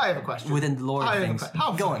legendary. I have a question. Within the lore of things.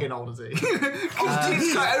 How fucking old is he?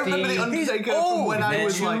 Because I remember the Undertaker from when I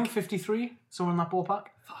was like 53, somewhere in that ballpark.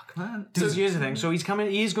 Fuck, man. Because here's the thing. So he's coming.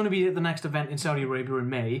 He is going to be at the next event in Saudi Arabia in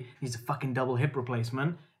May. He's a fucking double hip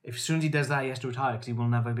replacement. As soon as he does that, he has to retire because he will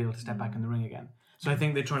never be able to step back in the ring again. So I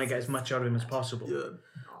think they're trying to get as much out of him as possible.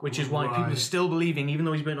 Which is why people are still believing, even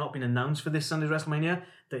though he's not been announced for this Sunday's WrestleMania,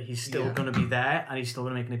 that he's still going to be there and he's still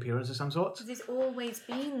going to make an appearance of some sort. Because he's always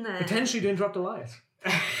been there. Potentially to interrupt Elias.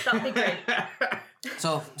 That'd be great.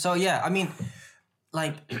 So yeah, I mean,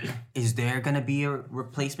 like, is there gonna be a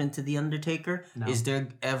replacement to the Undertaker? No. Is there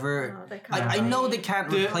ever? No, I know they can't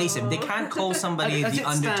replace him. They can't call somebody the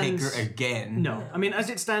Undertaker again. No, I mean, as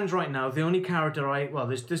it stands right now, the only character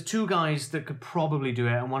there's two guys that could probably do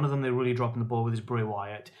it, and one of them they're really dropping the ball with is Bray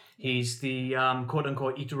Wyatt. He's the quote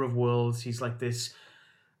unquote eater of worlds. He's like this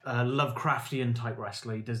Lovecraftian type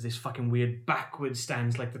wrestler. He does this fucking weird backward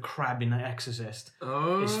stance like the crab in The Exorcist.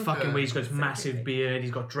 Oh, This fucking way, he's got this massive beard, he's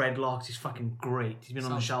got dreadlocks, he's fucking great. He's been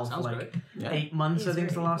on the shelf for like 8 months, I think,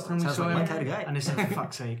 is the last time we saw him. And it's like, for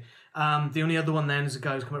fuck's sake. The only other one then is a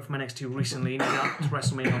guy who's come up from NXT recently, and he's out to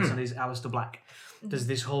WrestleMania on Sunday, is Aleister Black. Does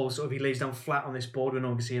this whole sort of, he lays down flat on this board when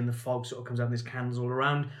obviously in the fog sort of comes out and there's candles all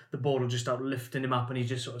around. The board will just start lifting him up and he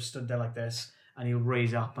just sort of stood there like this. And he'll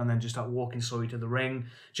raise up and then just start walking slowly to the ring,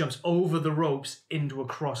 jumps over the ropes into a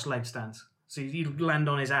cross leg stance. So he'll land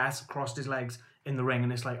on his ass, crossed his legs in the ring,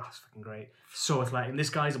 and it's like, oh, it's fucking great. So athletic. And this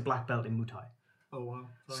guy's a black belt in Muay Thai. Oh, wow.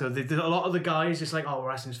 So a lot of the guys, it's like, oh, we're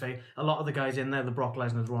asking his face. A lot of the guys in there, the Brock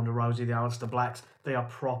Lesnar, the Ronda Rousey, the Aleister Blacks, they are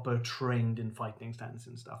proper trained in fighting stance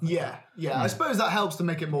and stuff. Yeah. I suppose that helps to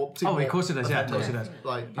make it more. Of course it does. Yeah, of course it does.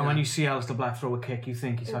 Like, and when you see Aleister Black throw a kick, you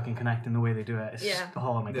think he's fucking connecting the way they do it. It's,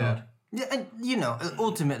 oh my god. Yeah, and you know,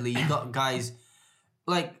 ultimately, you got guys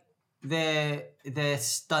like they're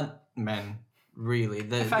stunt men, really.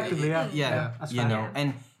 Effectively, yeah. That's you fair. know,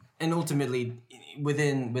 and ultimately,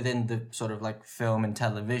 within the sort of like film and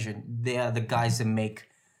television, they are the guys that make,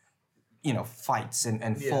 you know, fights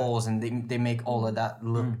and falls, and they make all of that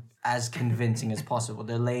look as convincing as possible.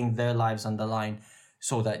 They're laying their lives on the line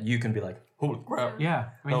so that you can be like, holy crap. Yeah,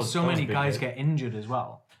 I mean, so many guys get injured as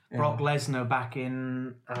well. Brock Lesnar back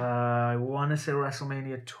in, I want to say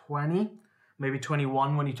WrestleMania 20, maybe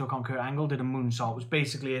 21, when he took on Kurt Angle, did a moonsault. It was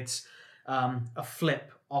basically, it's a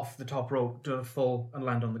flip off the top rope, do a full and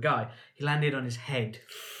land on the guy. He landed on his head,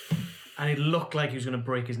 and it looked like he was going to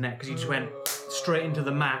break his neck because he just went straight into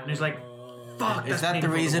the mat, and he's like, fuck, is that the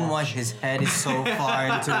reason why his head is so far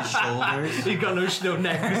into his shoulders? He's got no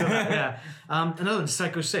neck because of that, yeah. Another one,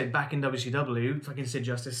 Psycho Sid, back in WCW, fucking Sid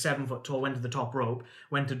Justice, 7 foot tall, went to the top rope,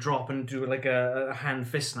 went to drop and do like a hand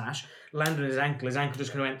fist snatch, landed on his ankle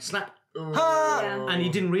just kind of went snap. And he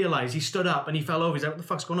didn't realise, he stood up and he fell over. He's like, what the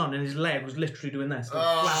fuck's going on? And his leg was literally doing this, like,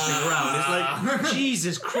 flapping around. It's like,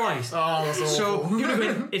 Jesus Christ. That's so people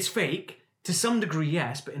go, it's fake. To some degree,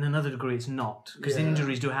 yes, but in another degree, it's not. Because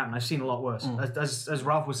injuries do happen. I've seen a lot worse. As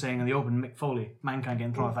Ralph was saying in the open, Mick Foley, Mankind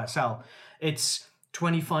getting thrown off that cell. It's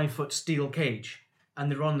 25-foot steel cage,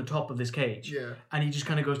 and they're on the top of this cage. Yeah. And he just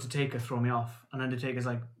kind of goes to Taker, throw me off. And Undertaker's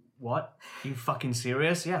like, what? Are you fucking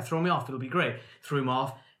serious? Yeah, throw me off. It'll be great. Threw him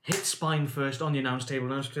off. Hit spine first on the announce table.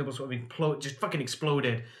 Announce table sort of just fucking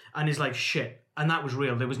exploded. And he's like, shit. And that was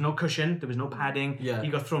real. There was no cushion. There was no padding. Yeah. He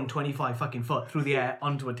got thrown 25 fucking foot through the air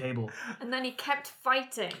onto a table. And then he kept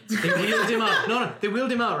fighting. They wheeled him out. No. They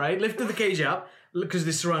wheeled him out, right? Lifted the cage up, because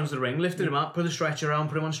this surrounds the ring. Lifted him up, put the stretcher around,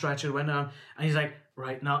 put him on stretcher, went down. And he's like,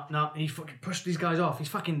 right, no. And he fucking pushed these guys off. He's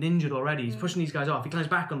fucking injured already. He's pushing these guys off. He climbs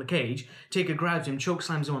back on the cage. Taker grabs him, choke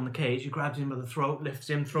slams him on the cage. He grabs him by the throat, lifts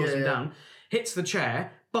him, throws him down. Hits the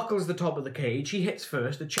chair, buckles the top of the cage. He hits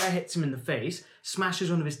first. The chair hits him in the face,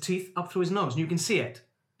 smashes one of his teeth up through his nose. And you can see it.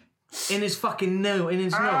 In his fucking nose, in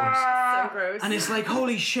his nose. getting gross. And it's like,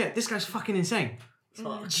 holy shit, this guy's fucking insane.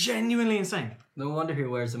 Genuinely insane. No wonder he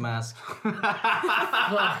wears a mask.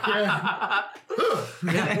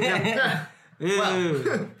 They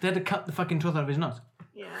had to cut the fucking tooth out of his nose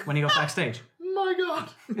Yeah. when he got backstage. My God.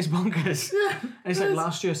 It's bonkers. And it's like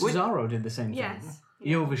last year Cesaro did the same thing. Yes.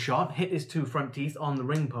 He overshot, hit his 2 front teeth on the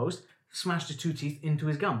ring post, smashed his 2 teeth into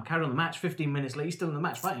his gum, carried on the match. 15 minutes later, he's still in the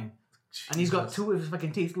match fighting. And he's got 2 of his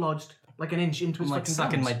fucking teeth lodged like an inch into I'm his like fucking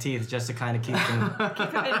sucking gums. my teeth just to kind of keep them.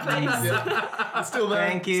 Keep it in place. It's still there.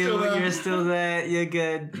 Thank you. Still there. You're still there. You're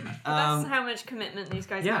good. That's how much commitment these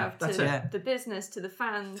guys yeah, have that's to it. the business, to the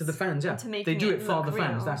fans. To the fans, yeah. To making They do it it for look the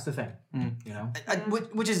fans, real. that's the thing. You know?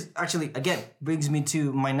 Which is actually again brings me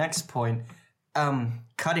to my next point.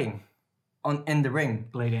 Cutting on in the ring.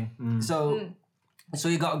 Blading. So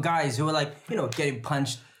you got guys who are like, getting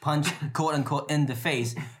punched quote unquote in the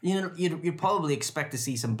face. You'd probably expect to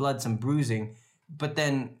see some blood, some bruising, but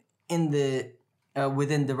then in the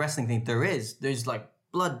within the wrestling thing, there's like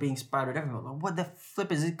blood being spattered everywhere. Like, what the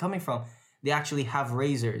flip is it coming from? They actually have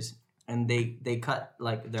razors and they cut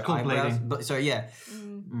like their called eyebrows. blading. But sorry, yeah,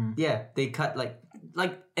 they cut like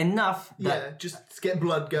enough that. Yeah, just to get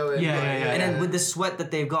blood going. Yeah, like, yeah, yeah. And then with the sweat that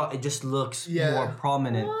they've got, it just looks Yeah. more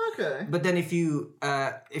prominent. Oh, okay. But then if you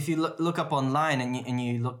look up online and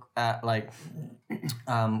you look at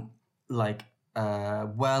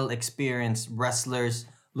well experienced wrestlers,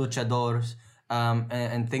 luchadors,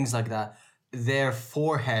 and things like that, their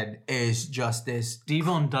forehead is just this.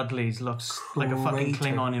 Devon Dudley's looks like a fucking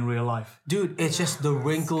Crater. Klingon in real life. Dude, it's just the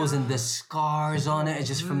wrinkles and the scars on it. It's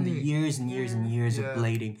just from the years and years and years of Yeah.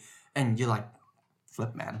 blading, and you're like,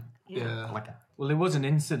 flip, man. Yeah. Like, Well, it was an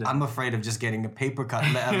incident. I'm afraid of just getting a paper cut,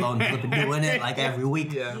 let alone flipping doing it like every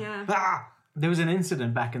week. Yeah. Yeah. Ah! There was an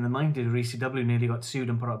incident back in the 90s where ECW nearly got sued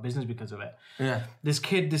and put out of business because of it. Yeah. This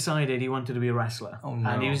kid decided he wanted to be a wrestler. Oh, no.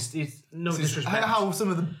 And he's no disrespect. How some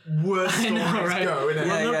of the worst I stories know, right? go, innit?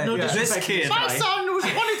 Well, no yeah. disrespect to This kid. My guy. son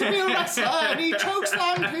wanted to be a wrestler and he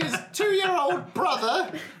chokeslammed his 2-year-old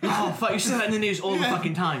brother. Oh, fuck, you see that in the news all the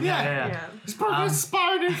fucking time. Yeah. Yeah. His brother was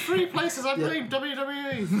sparred in 3 places, I believe,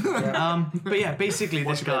 WWE. But yeah, basically this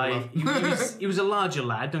Watch Big guy, Love. he was a larger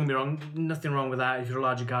lad, don't get me wrong, nothing wrong with that. If you're a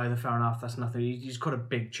larger guy, then fair enough, that's nothing. He's quite a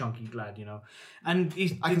big, chunky lad, And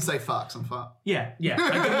he's, I can say fucks, I'm fat. yeah. I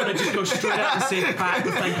don't want to just go straight out and say pat,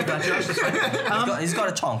 but thank you, guys. That's fine. He's got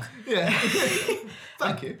a chonk. Yeah.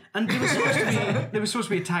 Thank you. And there was supposed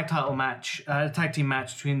to be a tag title match, tag team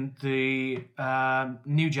match between the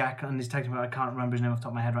New Jack and his tag team. I can't remember his name off the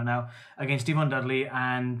top of my head right now, against Devon Dudley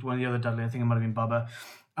and one of the other Dudley. I think it might have been Bubba,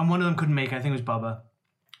 and one of them couldn't make it. I think it was Bubba.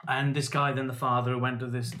 And this guy, then the father, went to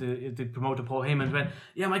the promoter Paul Heyman and went,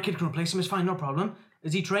 "Yeah, my kid can replace him. It's fine, no problem.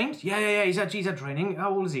 Is he trained? Yeah. He's had training.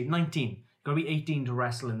 How old is he? 19. Got to be 18 to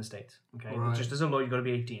wrestle in the States. Okay, Right. just as a law, you got to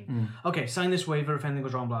be 18. Okay, sign this waiver if anything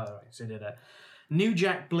goes wrong. Blah blah. Blah. So they did it. New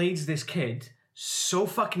Jack blades this kid so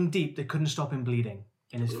fucking deep they couldn't stop him bleeding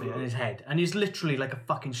in his head, and he's literally like a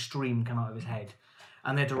fucking stream coming out of his head,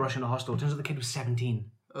 and they had to rush into hospital. Turns out the kid was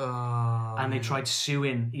 17, and they tried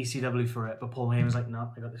suing ECW for it, but Paul Heyman was like,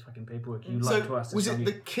 "No, I got this fucking paperwork. You lied to us." So, was it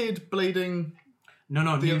the kid bleeding? No,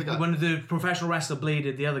 other guy? when the professional wrestler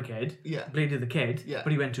bladed the other kid, Yeah. bladed the kid, Yeah.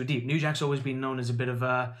 but he went too deep. New Jack's always been known as a bit of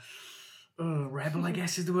a rebel, I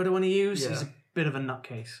guess is the word I want to use. Yeah. He's a bit of a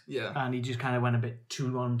nutcase. Yeah. And he just kind of went a bit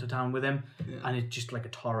too on to town with him. Yeah. And it's just like a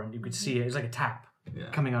torrent. You could see it. It's like a tap Yeah.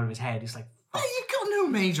 coming out of his head. It's like, Hey, you got no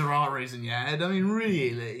major arteries in your head. I mean,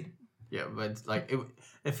 really. Yeah, but like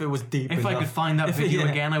if it was deep if I enough. could find that If it- video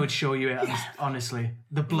yeah. again, I would show you it. Honestly,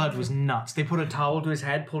 the blood was nuts. They put a towel to his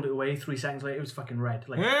head, pulled it away. 3 seconds later, it was fucking red,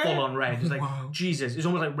 like full on red. It was like Jesus. It's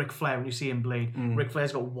almost like Ric Flair when you see him bleed. Ric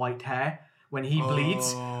Flair's got white hair. When he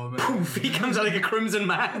bleeds, Oh, man. poof, he comes out like a crimson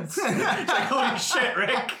man. It's like, holy shit,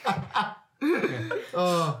 Rick.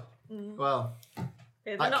 Oh, well. Yeah,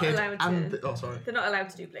 they're That not kid allowed to. and oh, sorry. They're not allowed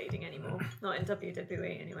to do blading anymore. Not in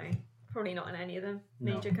WWE anyway. Probably not in any of the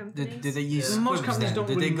major companies. Did they use Most squibs companies then? don't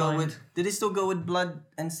Did they really go mind. with? Did they still go with blood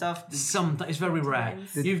and stuff? It's very rare.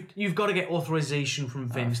 Sometimes. You've got to get authorization from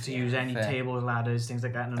Vince to use any fair. tables, ladders, things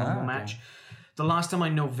like that in a normal okay. match. The last time I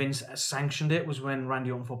know Vince sanctioned it was when Randy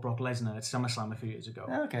Orton fought Brock Lesnar at SummerSlam a few years ago.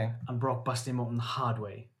 Okay. And Brock busted him open the hard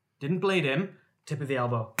way. Didn't blade him, tip of the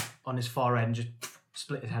elbow on his forehead and just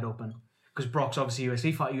split his head open. Because Brock's obviously a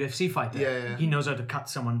UFC fighter. Yeah. He knows how to cut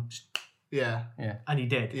someone, Yeah. and he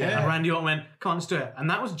did. Yeah. And Randy Orton went, come on, let's do it. And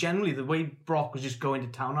that was generally the way Brock was just going to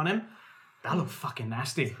town on him. That looked fucking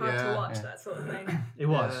nasty. Hard Yeah. to watch that sort of thing. It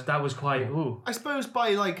was. Yeah. That was quite, ooh. I suppose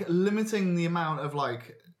by like limiting the amount of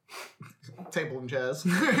like table and chairs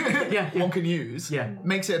Yeah. one can use, Yeah.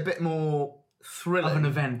 makes it a bit more thrilling Of an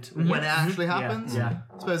event. when it actually Yeah, happens. yeah.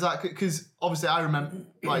 I suppose that because obviously I remember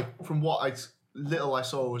like from what I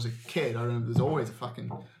saw as a kid, I remember there's always a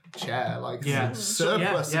fucking chair, like Yeah.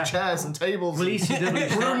 surplus Yeah. of chairs and tables, Well, and ECW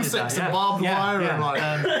started broomsticks that, and barbed wire and like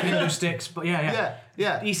kendo sticks, but yeah.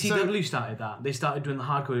 yeah. ECW started that. They started doing the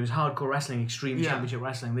hardcore. It was hardcore wrestling, extreme Yeah. championship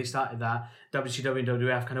wrestling. They started that. WCW and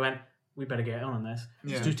WWF kind of went, we better get on this.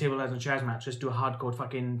 Let's do table ladders and chairs match. Let's do a hardcore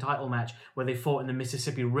fucking title match where they fought in the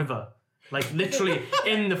Mississippi River. Like literally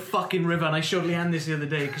in the fucking river, and I showed Leanne this the other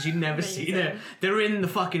day because you'd never seen it. They're in the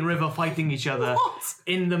fucking river fighting each other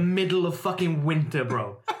in the middle of fucking winter,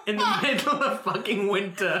 bro. In the middle of fucking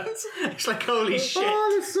winter. It's like holy shit.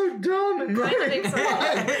 Oh, that's so dumb.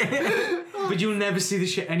 But you'll never see the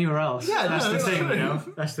shit anywhere else. Yeah, that's no, the that's thing, true. you know.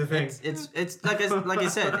 That's the thing. It's like I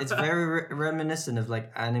said, it's very reminiscent of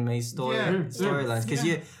like anime storylines because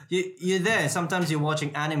you're there. Sometimes you're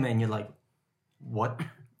watching anime and you're like, what?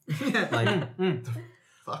 Like,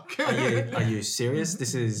 Fuck. are you serious?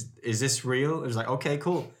 Is this real? It was like, okay,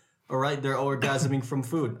 cool. All right, they're orgasming from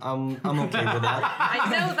food. I'm okay with that. I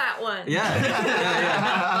know that one.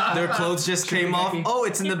 Yeah. Their clothes just came off. Oh,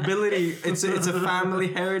 it's an ability. It's a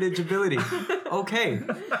family heritage ability. Okay.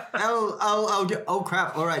 I'll get. Oh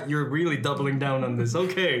crap! All right, you're really doubling down on this.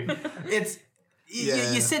 Okay. It's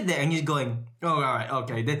you sit there and you're going, oh, all right,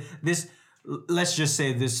 okay. This let's just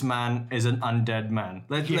say this man is an undead man.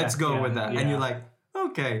 Let's go with that. Yeah. And you're like,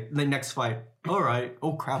 okay, the next fight. All right.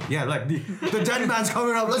 Oh crap. Yeah, like the dead man's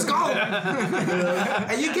coming up. Let's go.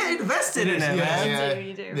 And you get invested in it, man.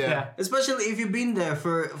 You do. Yeah. Especially if you've been there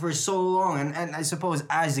for so long, and I suppose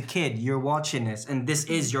as a kid you're watching this, and this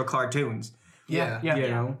is your cartoons. Yeah. You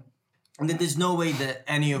know, and then there's no way that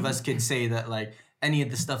any of us could say that like any of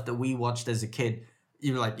the stuff that we watched as a kid,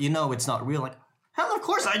 you're like, it's not real. Like, hell, of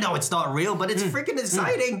course I know it's not real, but it's freaking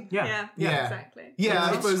exciting. Yeah, Yeah. exactly. Yeah,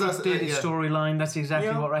 I suppose that's Updated storyline. That's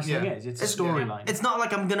exactly what wrestling Yeah. is. It's a storyline. It's not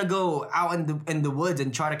like I'm gonna go out in the woods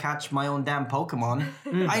and try to catch my own damn Pokemon.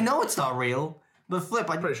 I know it's not real, but flip,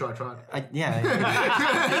 Pretty sure I tried.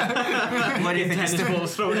 Why do you think it's Tennis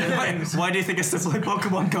balls thrown in things. Why do you think I still play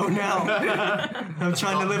Pokemon Go now? I'm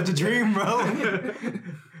trying to live the dream, bro.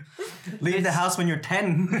 Leave the house when you're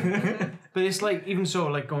 10. But it's like, even so,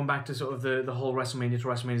 like going back to sort of the whole WrestleMania to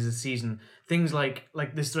WrestleMania as a season, things like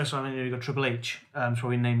this WrestleMania, you got Triple H,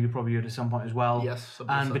 probably a name you probably heard at some point as well. Yes, I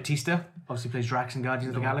believe And so. Batista, obviously plays Drax in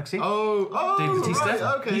Guardians of the Galaxy. Oh, Dave Batista. right,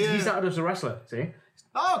 okay, he yeah. started as a wrestler, see?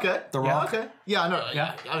 Oh, okay. The Rock. Okay. Yeah, I know.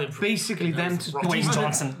 Yeah. I mean, Basically, them to Dwayne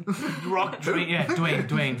Johnson.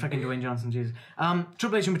 Dwayne, fucking Dwayne Johnson, Jesus.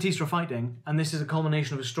 Triple H and Batista are fighting, and this is a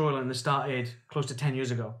culmination of a storyline that started close to 10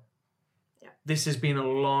 years ago. This has been a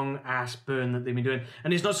long ass burn that they've been doing.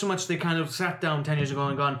 And it's not so much they kind of sat down 10 years ago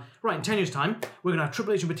and gone, right, in 10 years' time, we're going to have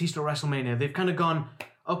Triple H and Batista at WrestleMania. They've kind of gone,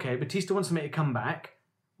 okay, Batista wants to make a comeback.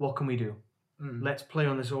 What can we do? Let's play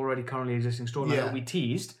on this already currently existing storyline that we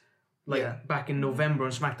teased back in November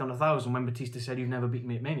on SmackDown 1000 when Batista said, you've never beaten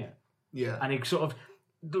me at Mania. Yeah. And he sort of,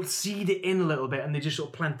 they'll seed it in a little bit and they just sort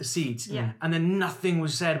of plant the seeds. Yeah. And then nothing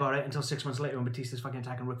was said about it until 6 months later when Batista's fucking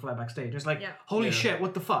attacking Ric Flair backstage. It's like, holy shit,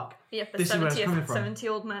 what the fuck? Yeah, the This is where it's coming from.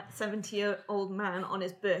 70-year-old man on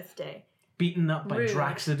his birthday. Beaten up by Rude.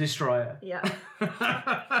 Drax the Destroyer. Yeah.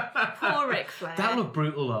 Poor Ric Flair. That looked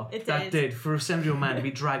brutal though. It That did. did. For a 70-year-old man to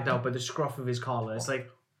be dragged out by the scruff of his collar. It's like,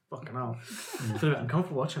 fucking hell. I feel a bit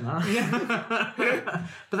uncomfortable watching that.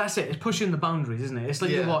 But that's it. It's pushing the boundaries, isn't it? It's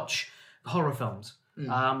like you watch horror films.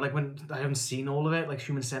 Like when I haven't seen all of it, like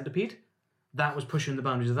Human Centipede. That was pushing the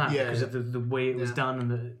boundaries of that because of the way it was done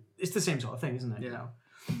and it's the same sort of thing, isn't it? Yeah. You know?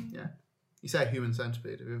 Yeah. You say Human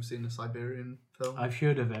Centipede. Have you ever seen a Siberian film? I've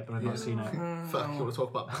heard of it, but I've not seen it. Fuck, you want to talk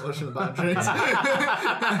about pushing the boundaries?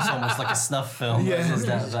 It's almost like a snuff film. Yeah. It's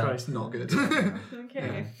that- Jesus Christ. Not good.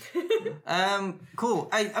 Okay. Cool.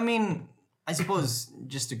 I mean, I suppose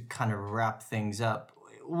just to kind of wrap things up,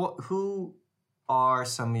 who are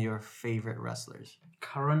some of your favorite wrestlers?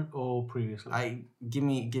 Current or previously? Give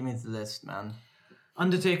me the list, man.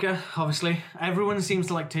 Undertaker, obviously. Everyone seems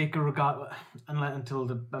to like Taker until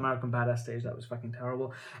the American Badass stage. That was fucking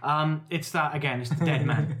terrible. It's that, again, it's the dead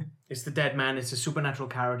man. It's the dead man. It's a supernatural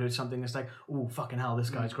character. It's something that's like, oh, fucking hell, this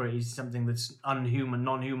guy's great. He's something that's unhuman,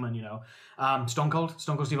 non-human, you know. Stone Cold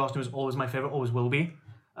Steve Austin was always my favorite, always will be.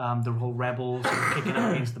 The whole rebels kicking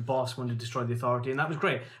out against the boss, wanted to destroy the authority, and that was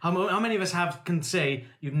great. How many of us can say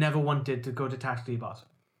you've never wanted to go to tax to your boss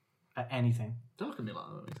at anything? Don't look at me like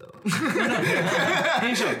that.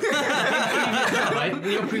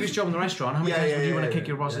 In your previous job in the restaurant, how many times would you want to kick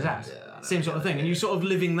your boss's ass? Same sort of thing, and you're sort of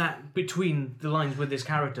living that between the lines with this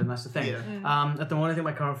character, and that's the thing. At the moment, I think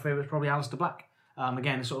my current favourite is probably Aleister Black.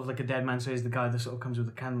 Again, sort of like a Dead Man Says, the guy that sort of comes with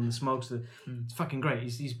the candle and smokes. It's fucking great.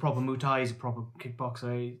 He's proper Muay Thai, he's a proper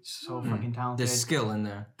kickboxer. He's so fucking talented. There's skill in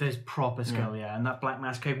there. There's proper skill, yeah. And that Black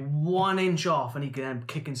Mask kick, 1 inch off, and he can end up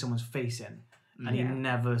kicking someone's face in. And he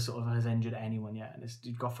never sort of has injured anyone yet. And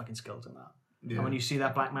you've got fucking skills in that. Yeah. And when you see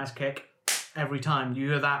that Black Mask kick, every time, you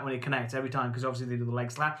hear that when it connects, every time, because obviously they do the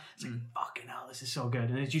leg slap. It's like, fucking hell, this is so good.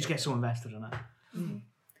 And you just get so invested in it.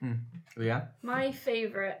 Yeah. My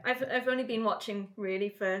favourite, I've only been watching really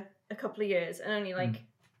for a couple of years and only like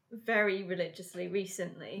very religiously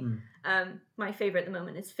recently. My favourite at the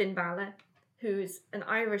moment is Finn Balor, who's an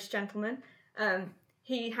Irish gentleman.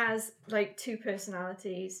 He has like 2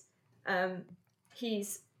 personalities.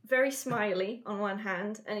 He's very smiley on one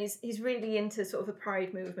hand, and he's really into sort of the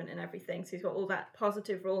pride movement and everything. So he's got all that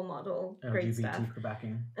positive role model, great stuff. LGBT for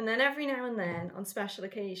backing. And then every now and then, on special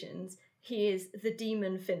occasions, he is the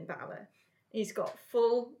demon Finn Balor. He's got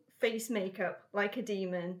full face makeup like a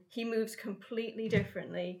demon. He moves completely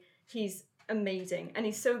differently. He's amazing, and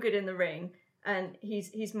he's so good in the ring. And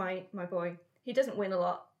he's my boy. He doesn't win a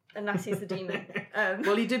lot unless he's the demon.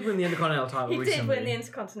 Well, he did win the Intercontinental title He recently. did win the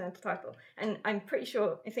Intercontinental title, and I'm pretty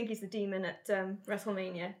sure, I think he's the demon at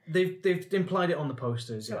WrestleMania. They've implied it on the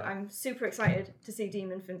posters, So yeah. I'm super excited to see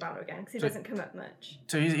Demon Finn Balor again, because he doesn't come up much.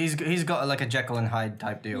 So he's got like a Jekyll and Hyde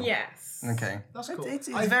type deal. Yes. Okay. That's cool. It's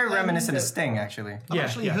very reminiscent of Sting, actually. I've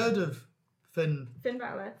actually heard of Finn Finn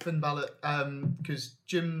Balor. Because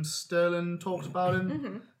Jim Sterling talked about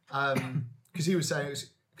him. Because he was saying because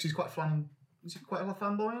he's quite is he quite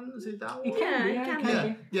flamboyant? Is he that? He can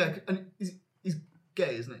be. Yeah, and he's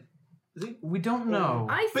gay, isn't he? Is he? We don't know.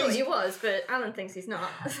 I But thought he's- he was, but Alan thinks he's not.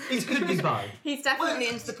 He's good. He's bi. He's definitely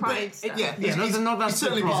into the pride stuff. Yeah, Yeah, that's he's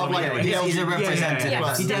certainly the part of problem. like Yeah, he's a representative.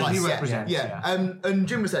 Yeah. He definitely Like, represents. Yeah. And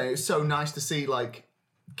Jim was saying it's so nice to see like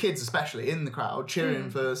kids, especially in the crowd,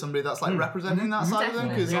 cheering for somebody that's like representing that side of them.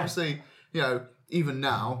 Definitely. Because Yeah. obviously, you know, even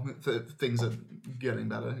now things are getting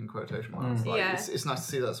better in quotation marks. Like, Yeah. it's nice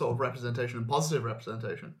to see that sort of representation and positive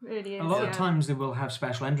representation. Really is. A lot yeah. of times they will have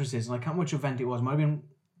special entrances, and I can't remember which event it was. It might have been,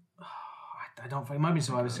 I don't think it might have been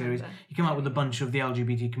Survivor Series. He came out with a bunch of the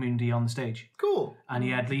LGBT community on the stage, Cool. and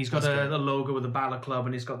he's got a logo with the Balor Club,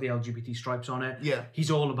 and he's got the LGBT stripes on it. Yeah.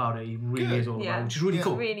 He's all about it. He really Good. is all about Yeah. it, which is really Yeah.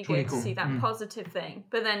 cool. Really It's good really to cool. see that positive thing.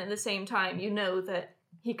 But then at the same time, you know that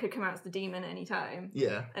he could come out as the demon anytime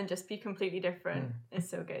Yeah. and just be completely different. It's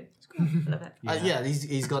so good. Love it. Yeah,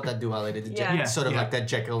 he's got that duality. Yeah. Sort of Yeah. like that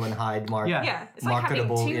Jekyll and Hyde mark. Yeah. Yeah, it's like having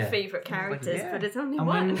Marketable, 2 yeah. favourite characters, but it's only And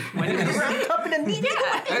one. when he was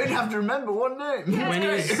I don't have to remember one name. when he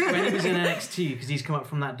was in NXT, because he's come up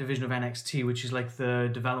from that division of NXT, which is like the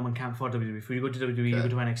development camp for WWE. Before you go to WWE, you go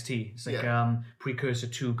to NXT. It's like precursor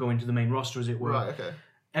to going to the main roster, as it were. Right. Okay.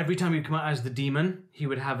 Every time he'd come out as the demon, he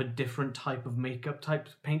would have a different type of makeup type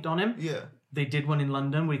paint on him. Yeah. They did one in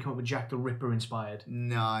London where he came up with Jack the Ripper inspired.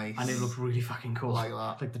 Nice. And it looked really fucking cool. Like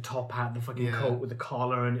that. Like the top hat, the fucking Yeah. coat with the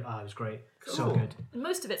collar, and it was great. So Cool. good.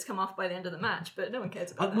 Most of it's come off by the end of the match, but no one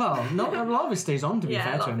cares about that. Well, a lot of it stays on, to be Yeah, a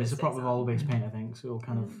fair lot to of him. it It's a stays proper on. roll-based paint, I think. So it'll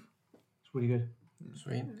kind of, it's really good.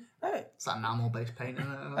 Sweet. It's that enamel-based paint.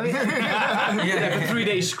 Isn't it? I mean, Yeah, for 3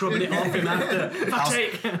 days scrubbing it off him after. Fuck's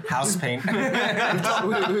sake. house paint.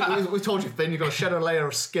 we told you, Finn, you've got to shed a layer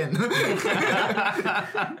of skin.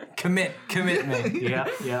 Commitment.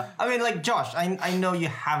 Yeah. I mean, like Josh, I know you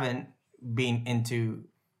haven't been into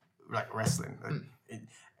like wrestling,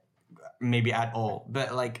 maybe at all,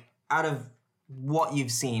 but like out of what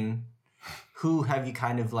you've seen, who have you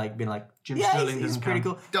kind of like been like? Jim yeah, Sterling he's doesn't pretty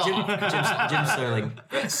count. cool. Jim Sterling.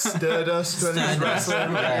 Stardust when he's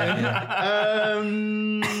wrestling.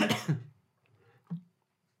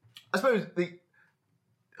 I suppose the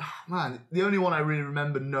only one I really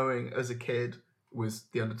remember knowing as a kid was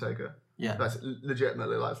The Undertaker. Yeah. That's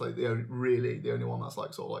legitimately like the only one that's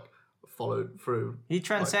like sort of like followed through. He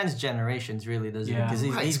transcends generations, really, doesn't Yeah. he?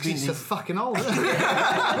 Because He's he's been. so fucking old. He's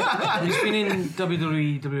been in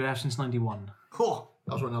WWF since 91. Cool.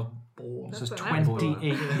 That was when I was born. So it's That's when I was born.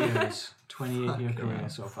 28 years. 28-year career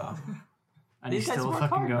so far. And he's These guys still work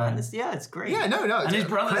fucking hard, going. man. It's great. Yeah, no. And his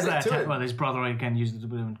brother's credit there. to him. Well, his brother, again, used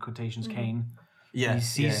the in quotations, Kane. Yeah.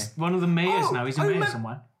 He's one of the mayors Oh, now. He's a I mayor remember-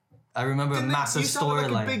 somewhere. I remember a Didn't they massive used to have, like,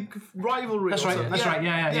 storyline. a big rivalry. That's or right. something? That's right.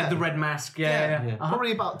 Yeah. He had the red mask. Yeah. Uh-huh.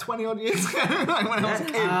 Probably about 20 odd years ago, like when I was a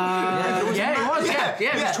kid. It was. Yeah, it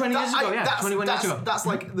was 20 years ago. Yeah, that's, 21 years ago. That's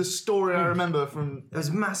like the story I remember from. It was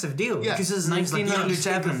a massive deal. Yeah. Because it was like, the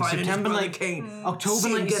 1997, Undertaker fighting his September brother 9th. Kane. October See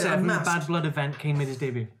him get 97, unmasked. Bad Blood event, Kane made his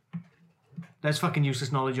debut. That's fucking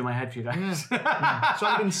useless knowledge in my head for you guys. So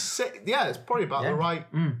I've been sick. Yeah, it's probably about the right,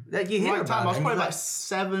 Like you hear right time. I was and probably you're like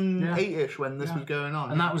 7, 8-ish when this was going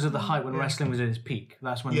on. And that was at the height when wrestling was at its peak.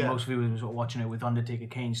 That's when Yeah. most viewers were sort of watching it with Undertaker,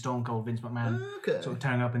 Kane, Stone Cold, Vince McMahon, Okay. sort of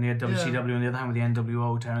tearing up in the WCW, and the other hand with the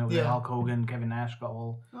NWO, tearing up with Yeah. Hulk Hogan, Kevin Nash, got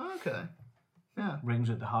all Okay. Yeah. rings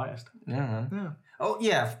at the highest. yeah, man. Yeah. Oh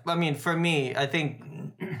yeah, I mean for me, I think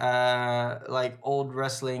like old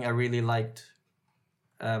wrestling, I really liked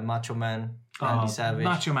Macho Man, Randy Savage,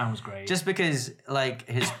 Macho Man was great. just because like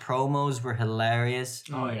his promos were hilarious.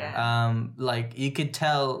 oh yeah. Like you could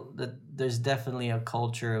tell that there's definitely a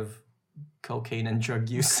culture of cocaine and drug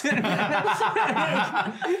use. Fun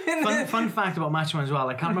fact about Macho Man as well.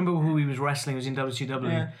 I can't remember who he was wrestling. It was in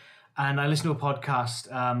WCW. Yeah. And I listened to a podcast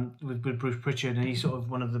with Bruce Pritchard, and he's sort of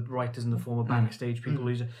one of the writers and the former backstage people.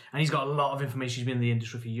 And he's got a lot of information. He's been in the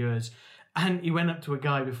industry for years. And he went up to a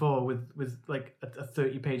guy before with like a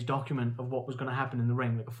 30-page document of what was going to happen in the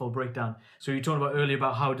ring, like a full breakdown. So you talked about earlier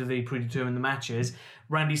about how do they predetermine the matches.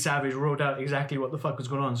 Randy Savage wrote out exactly what the fuck was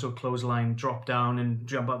going on. So clothesline, drop down, and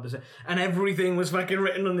jump up. And everything was fucking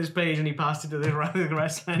written on this page, and he passed it to the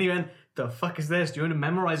wrestler, and he went, the fuck is this? Do you want to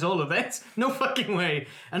memorize all of this? No fucking way.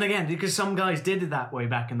 And again, because some guys did it that way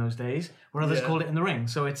back in those days, where others called it in the ring.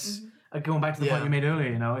 So it's going back to the point you made earlier,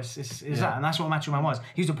 you know, it's that. And that's what Macho Man was.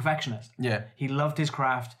 He was a perfectionist. Yeah. He loved his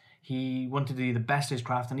craft. He wanted to be the best at his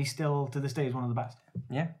craft, and he still, to this day, is one of the best.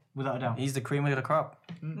 Yeah. Without a doubt. He's the cream of the crop.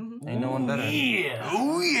 Ain't no one better. Yeah.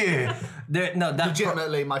 Oh yeah. That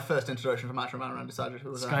Legitimately, my first introduction to Macho Man Randy Savage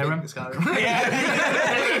was Skyrim? Skyrim. Hey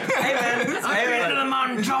man. To the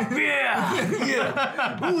mountaintop,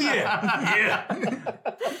 yeah. Oh yeah. Yeah.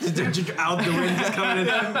 Out the wind just coming in.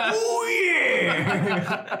 Oh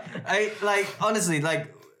yeah. I like honestly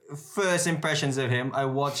like first impressions of him. I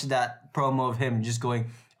watched that promo of him just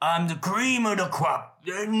going, "I'm the cream of the crop.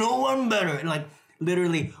 There's no one better." And like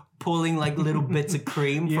literally pulling like little bits of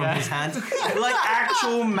cream from his hands, like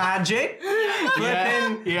actual magic.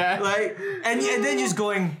 Yeah. Like and then just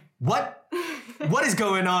going, "What? What is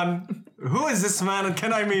going on? Who is this man? And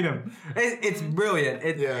can I meet him?" It's brilliant.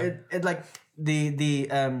 It like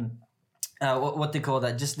the what they call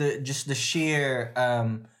that? Just the sheer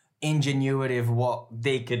ingenuity of what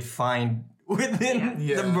they could find within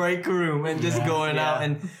the break room and just going out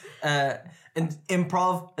and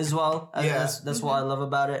improv as well. That's what I love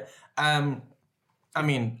about it. I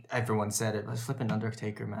mean, everyone said it, but flipping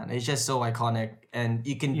Undertaker, man, it's just so iconic, and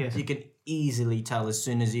you can easily tell as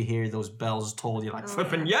soon as you hear those bells toll, you're like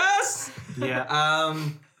flipping yes. Yeah.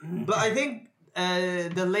 But I think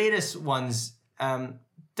the latest ones,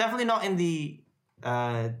 definitely not in the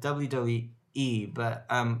WWE, but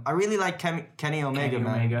I really like Kenny Omega,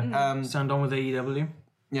 man. Signed on with AEW.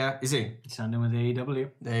 Yeah, is he? Signed on with AEW.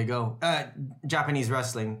 There you go. Japanese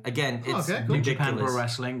wrestling. Again, it's okay, cool. Japan Pro ridiculous.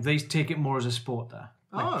 Wrestling. They take it more as a sport there.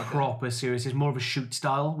 Like proper serious. It's more of a shoot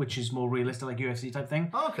style, which is more realistic, like UFC type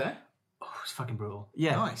thing. Oh, okay. Oh, it's fucking brutal.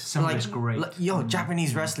 Yeah. Nice. Some of it's great.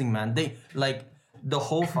 Japanese wrestling, man. They like the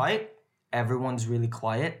whole fight, everyone's really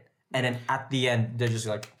quiet. And then at the end, they're just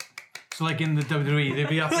like... So like in the WWE, they'd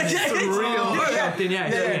be up and it's real shouting. Yeah,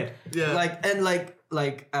 it's weird. Yeah.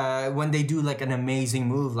 Like when they do like an amazing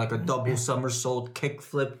move, like a double somersault kick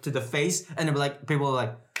flip to the face, and they're like, people are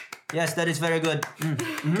like, yes, that is very good.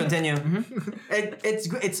 Continue.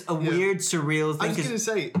 It's a weird, surreal thing. I was going to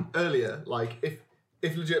say earlier, like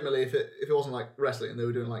if legitimately if it wasn't like wrestling and they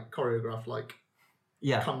were doing like choreographed like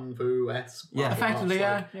kung fu-esque, Effectively,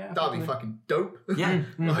 that'd be fucking dope. Yeah,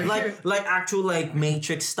 like actual like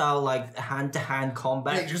Matrix style like hand to hand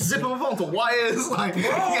combat. Mate, just zip them up onto wires, like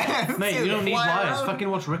Mate, you don't need fly wires. around. Fucking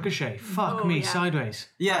watch Ricochet. Fuck me, sideways.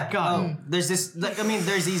 Yeah, God. There's this. Like, I mean,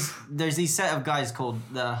 there's these set of guys called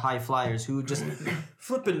the High Flyers who just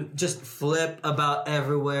flip about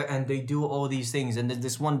everywhere, and they do all these things. And there's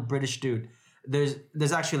this one British dude.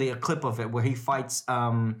 There's actually a clip of it where he fights.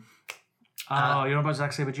 You know about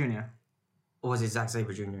Zack Sabre Jr.? Or was it Zack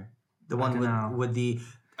Sabre Jr.? The one with the.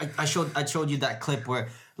 I showed you that clip where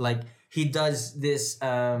like he does this.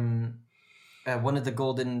 One of the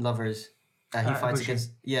Golden Lovers. He fights Ibushi.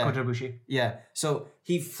 against Kota Ibushi. Yeah, so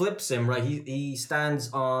he flips him, right? He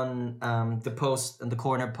stands on the post, on the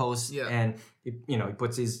corner post, and he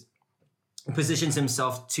positions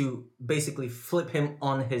himself to basically flip him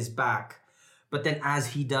on his back. But then as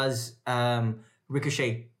he does,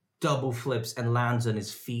 Ricochet double flips and lands on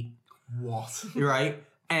his feet. What? Right?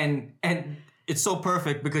 And it's so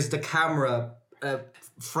perfect because the camera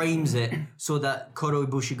frames it so that Kota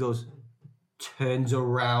Ibushi turns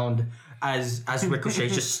around as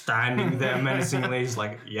Ricochet's just standing there menacingly. He's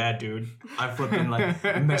like, yeah, dude, I flipping like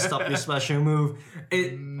messed up your special move.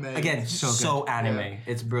 It again, so anime. Yeah.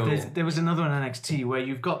 It's brilliant. There was another one in NXT where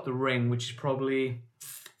you've got the ring, which is probably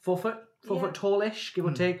 4 foot tallish, give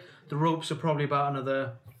or take. The ropes are probably about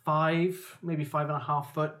another 5, maybe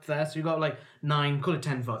 5.5 foot there. So you've got like 9, call it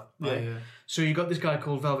 10 foot. Right? Yeah. So you got this guy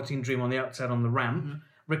called Velveteen Dream on the outside on the ramp. Mm-hmm.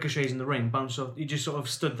 Ricochet's in the ring, bounce off. He just sort of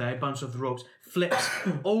stood there, bounced off the ropes, flips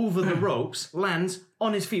over the ropes, lands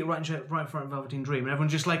on his feet right in front of Velveteen Dream, and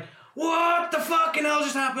everyone's just like, "What the fucking hell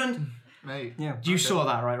just happened?" Mate, you saw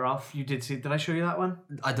that, right, Ralph? You did see. Did I show you that one?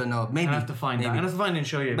 I don't know. Maybe I have to find that. I have to find it and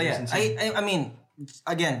show you. But yeah, I mean,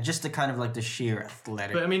 again, just the kind of like the sheer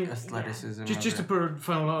athleticism. Just to put a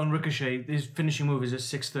final on Ricochet, his finishing move is a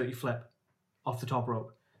 630 flip off the top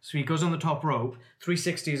rope. So he goes on the top rope.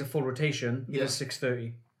 360 is a full rotation. He does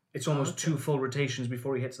 630. It's almost 2 full rotations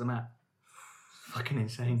before he hits the mat. Fucking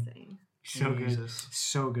insane. So good.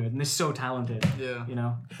 So good. And they're so talented. Yeah. You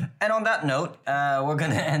know? And on that note, we're going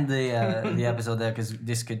to end the episode there because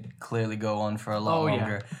this could clearly go on for a lot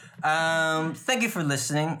longer. Yeah. Thank you for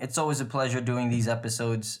listening. It's always a pleasure doing these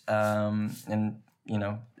episodes. And, you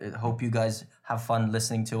know, I hope you guys have fun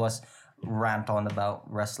listening to us rant on about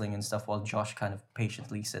wrestling and stuff while Josh kind of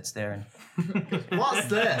patiently sits there and what's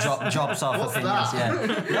this? Drops off what's opinions.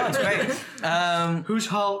 That? Yeah, no, it's great. Who's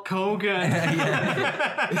Hulk Hogan?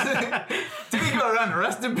 Did he go around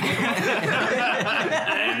arresting people? In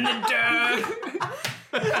the dirt.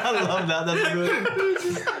 I love that. That's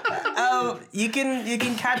good. You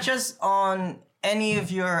can catch us on any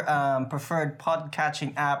of your preferred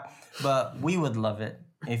podcatching app, but we would love it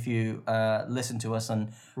if you listen to us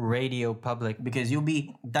on Radio Public, because you'll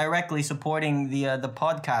be directly supporting the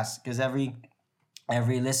podcast, because every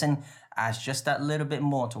listen adds just that little bit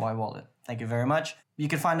more to our wallet. Thank you very much. You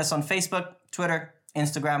can find us on Facebook, Twitter,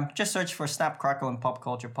 Instagram. Just search for Snap, Crackle, and Pop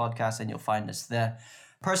Culture Podcast and you'll find us there.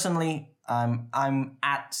 Personally, I'm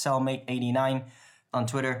at Cellmate89 on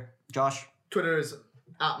Twitter. Josh? Twitter is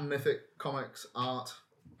at Mythic Comics Art.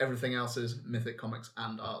 Everything else is Mythic Comics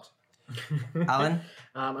and Art. Alan?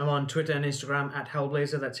 I'm on Twitter and Instagram at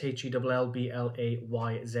Hellblazer. That's HELLBLAYZER.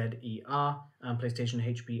 And PlayStation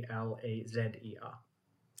HBLAZER.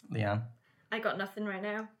 Leanne? I got nothing right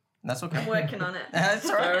now. That's okay. I'm working on it. That's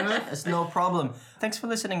all right. It's no problem. Thanks for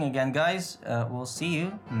listening again, guys. We'll see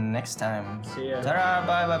you next time. See ya. Ta-ra.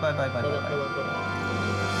 Bye.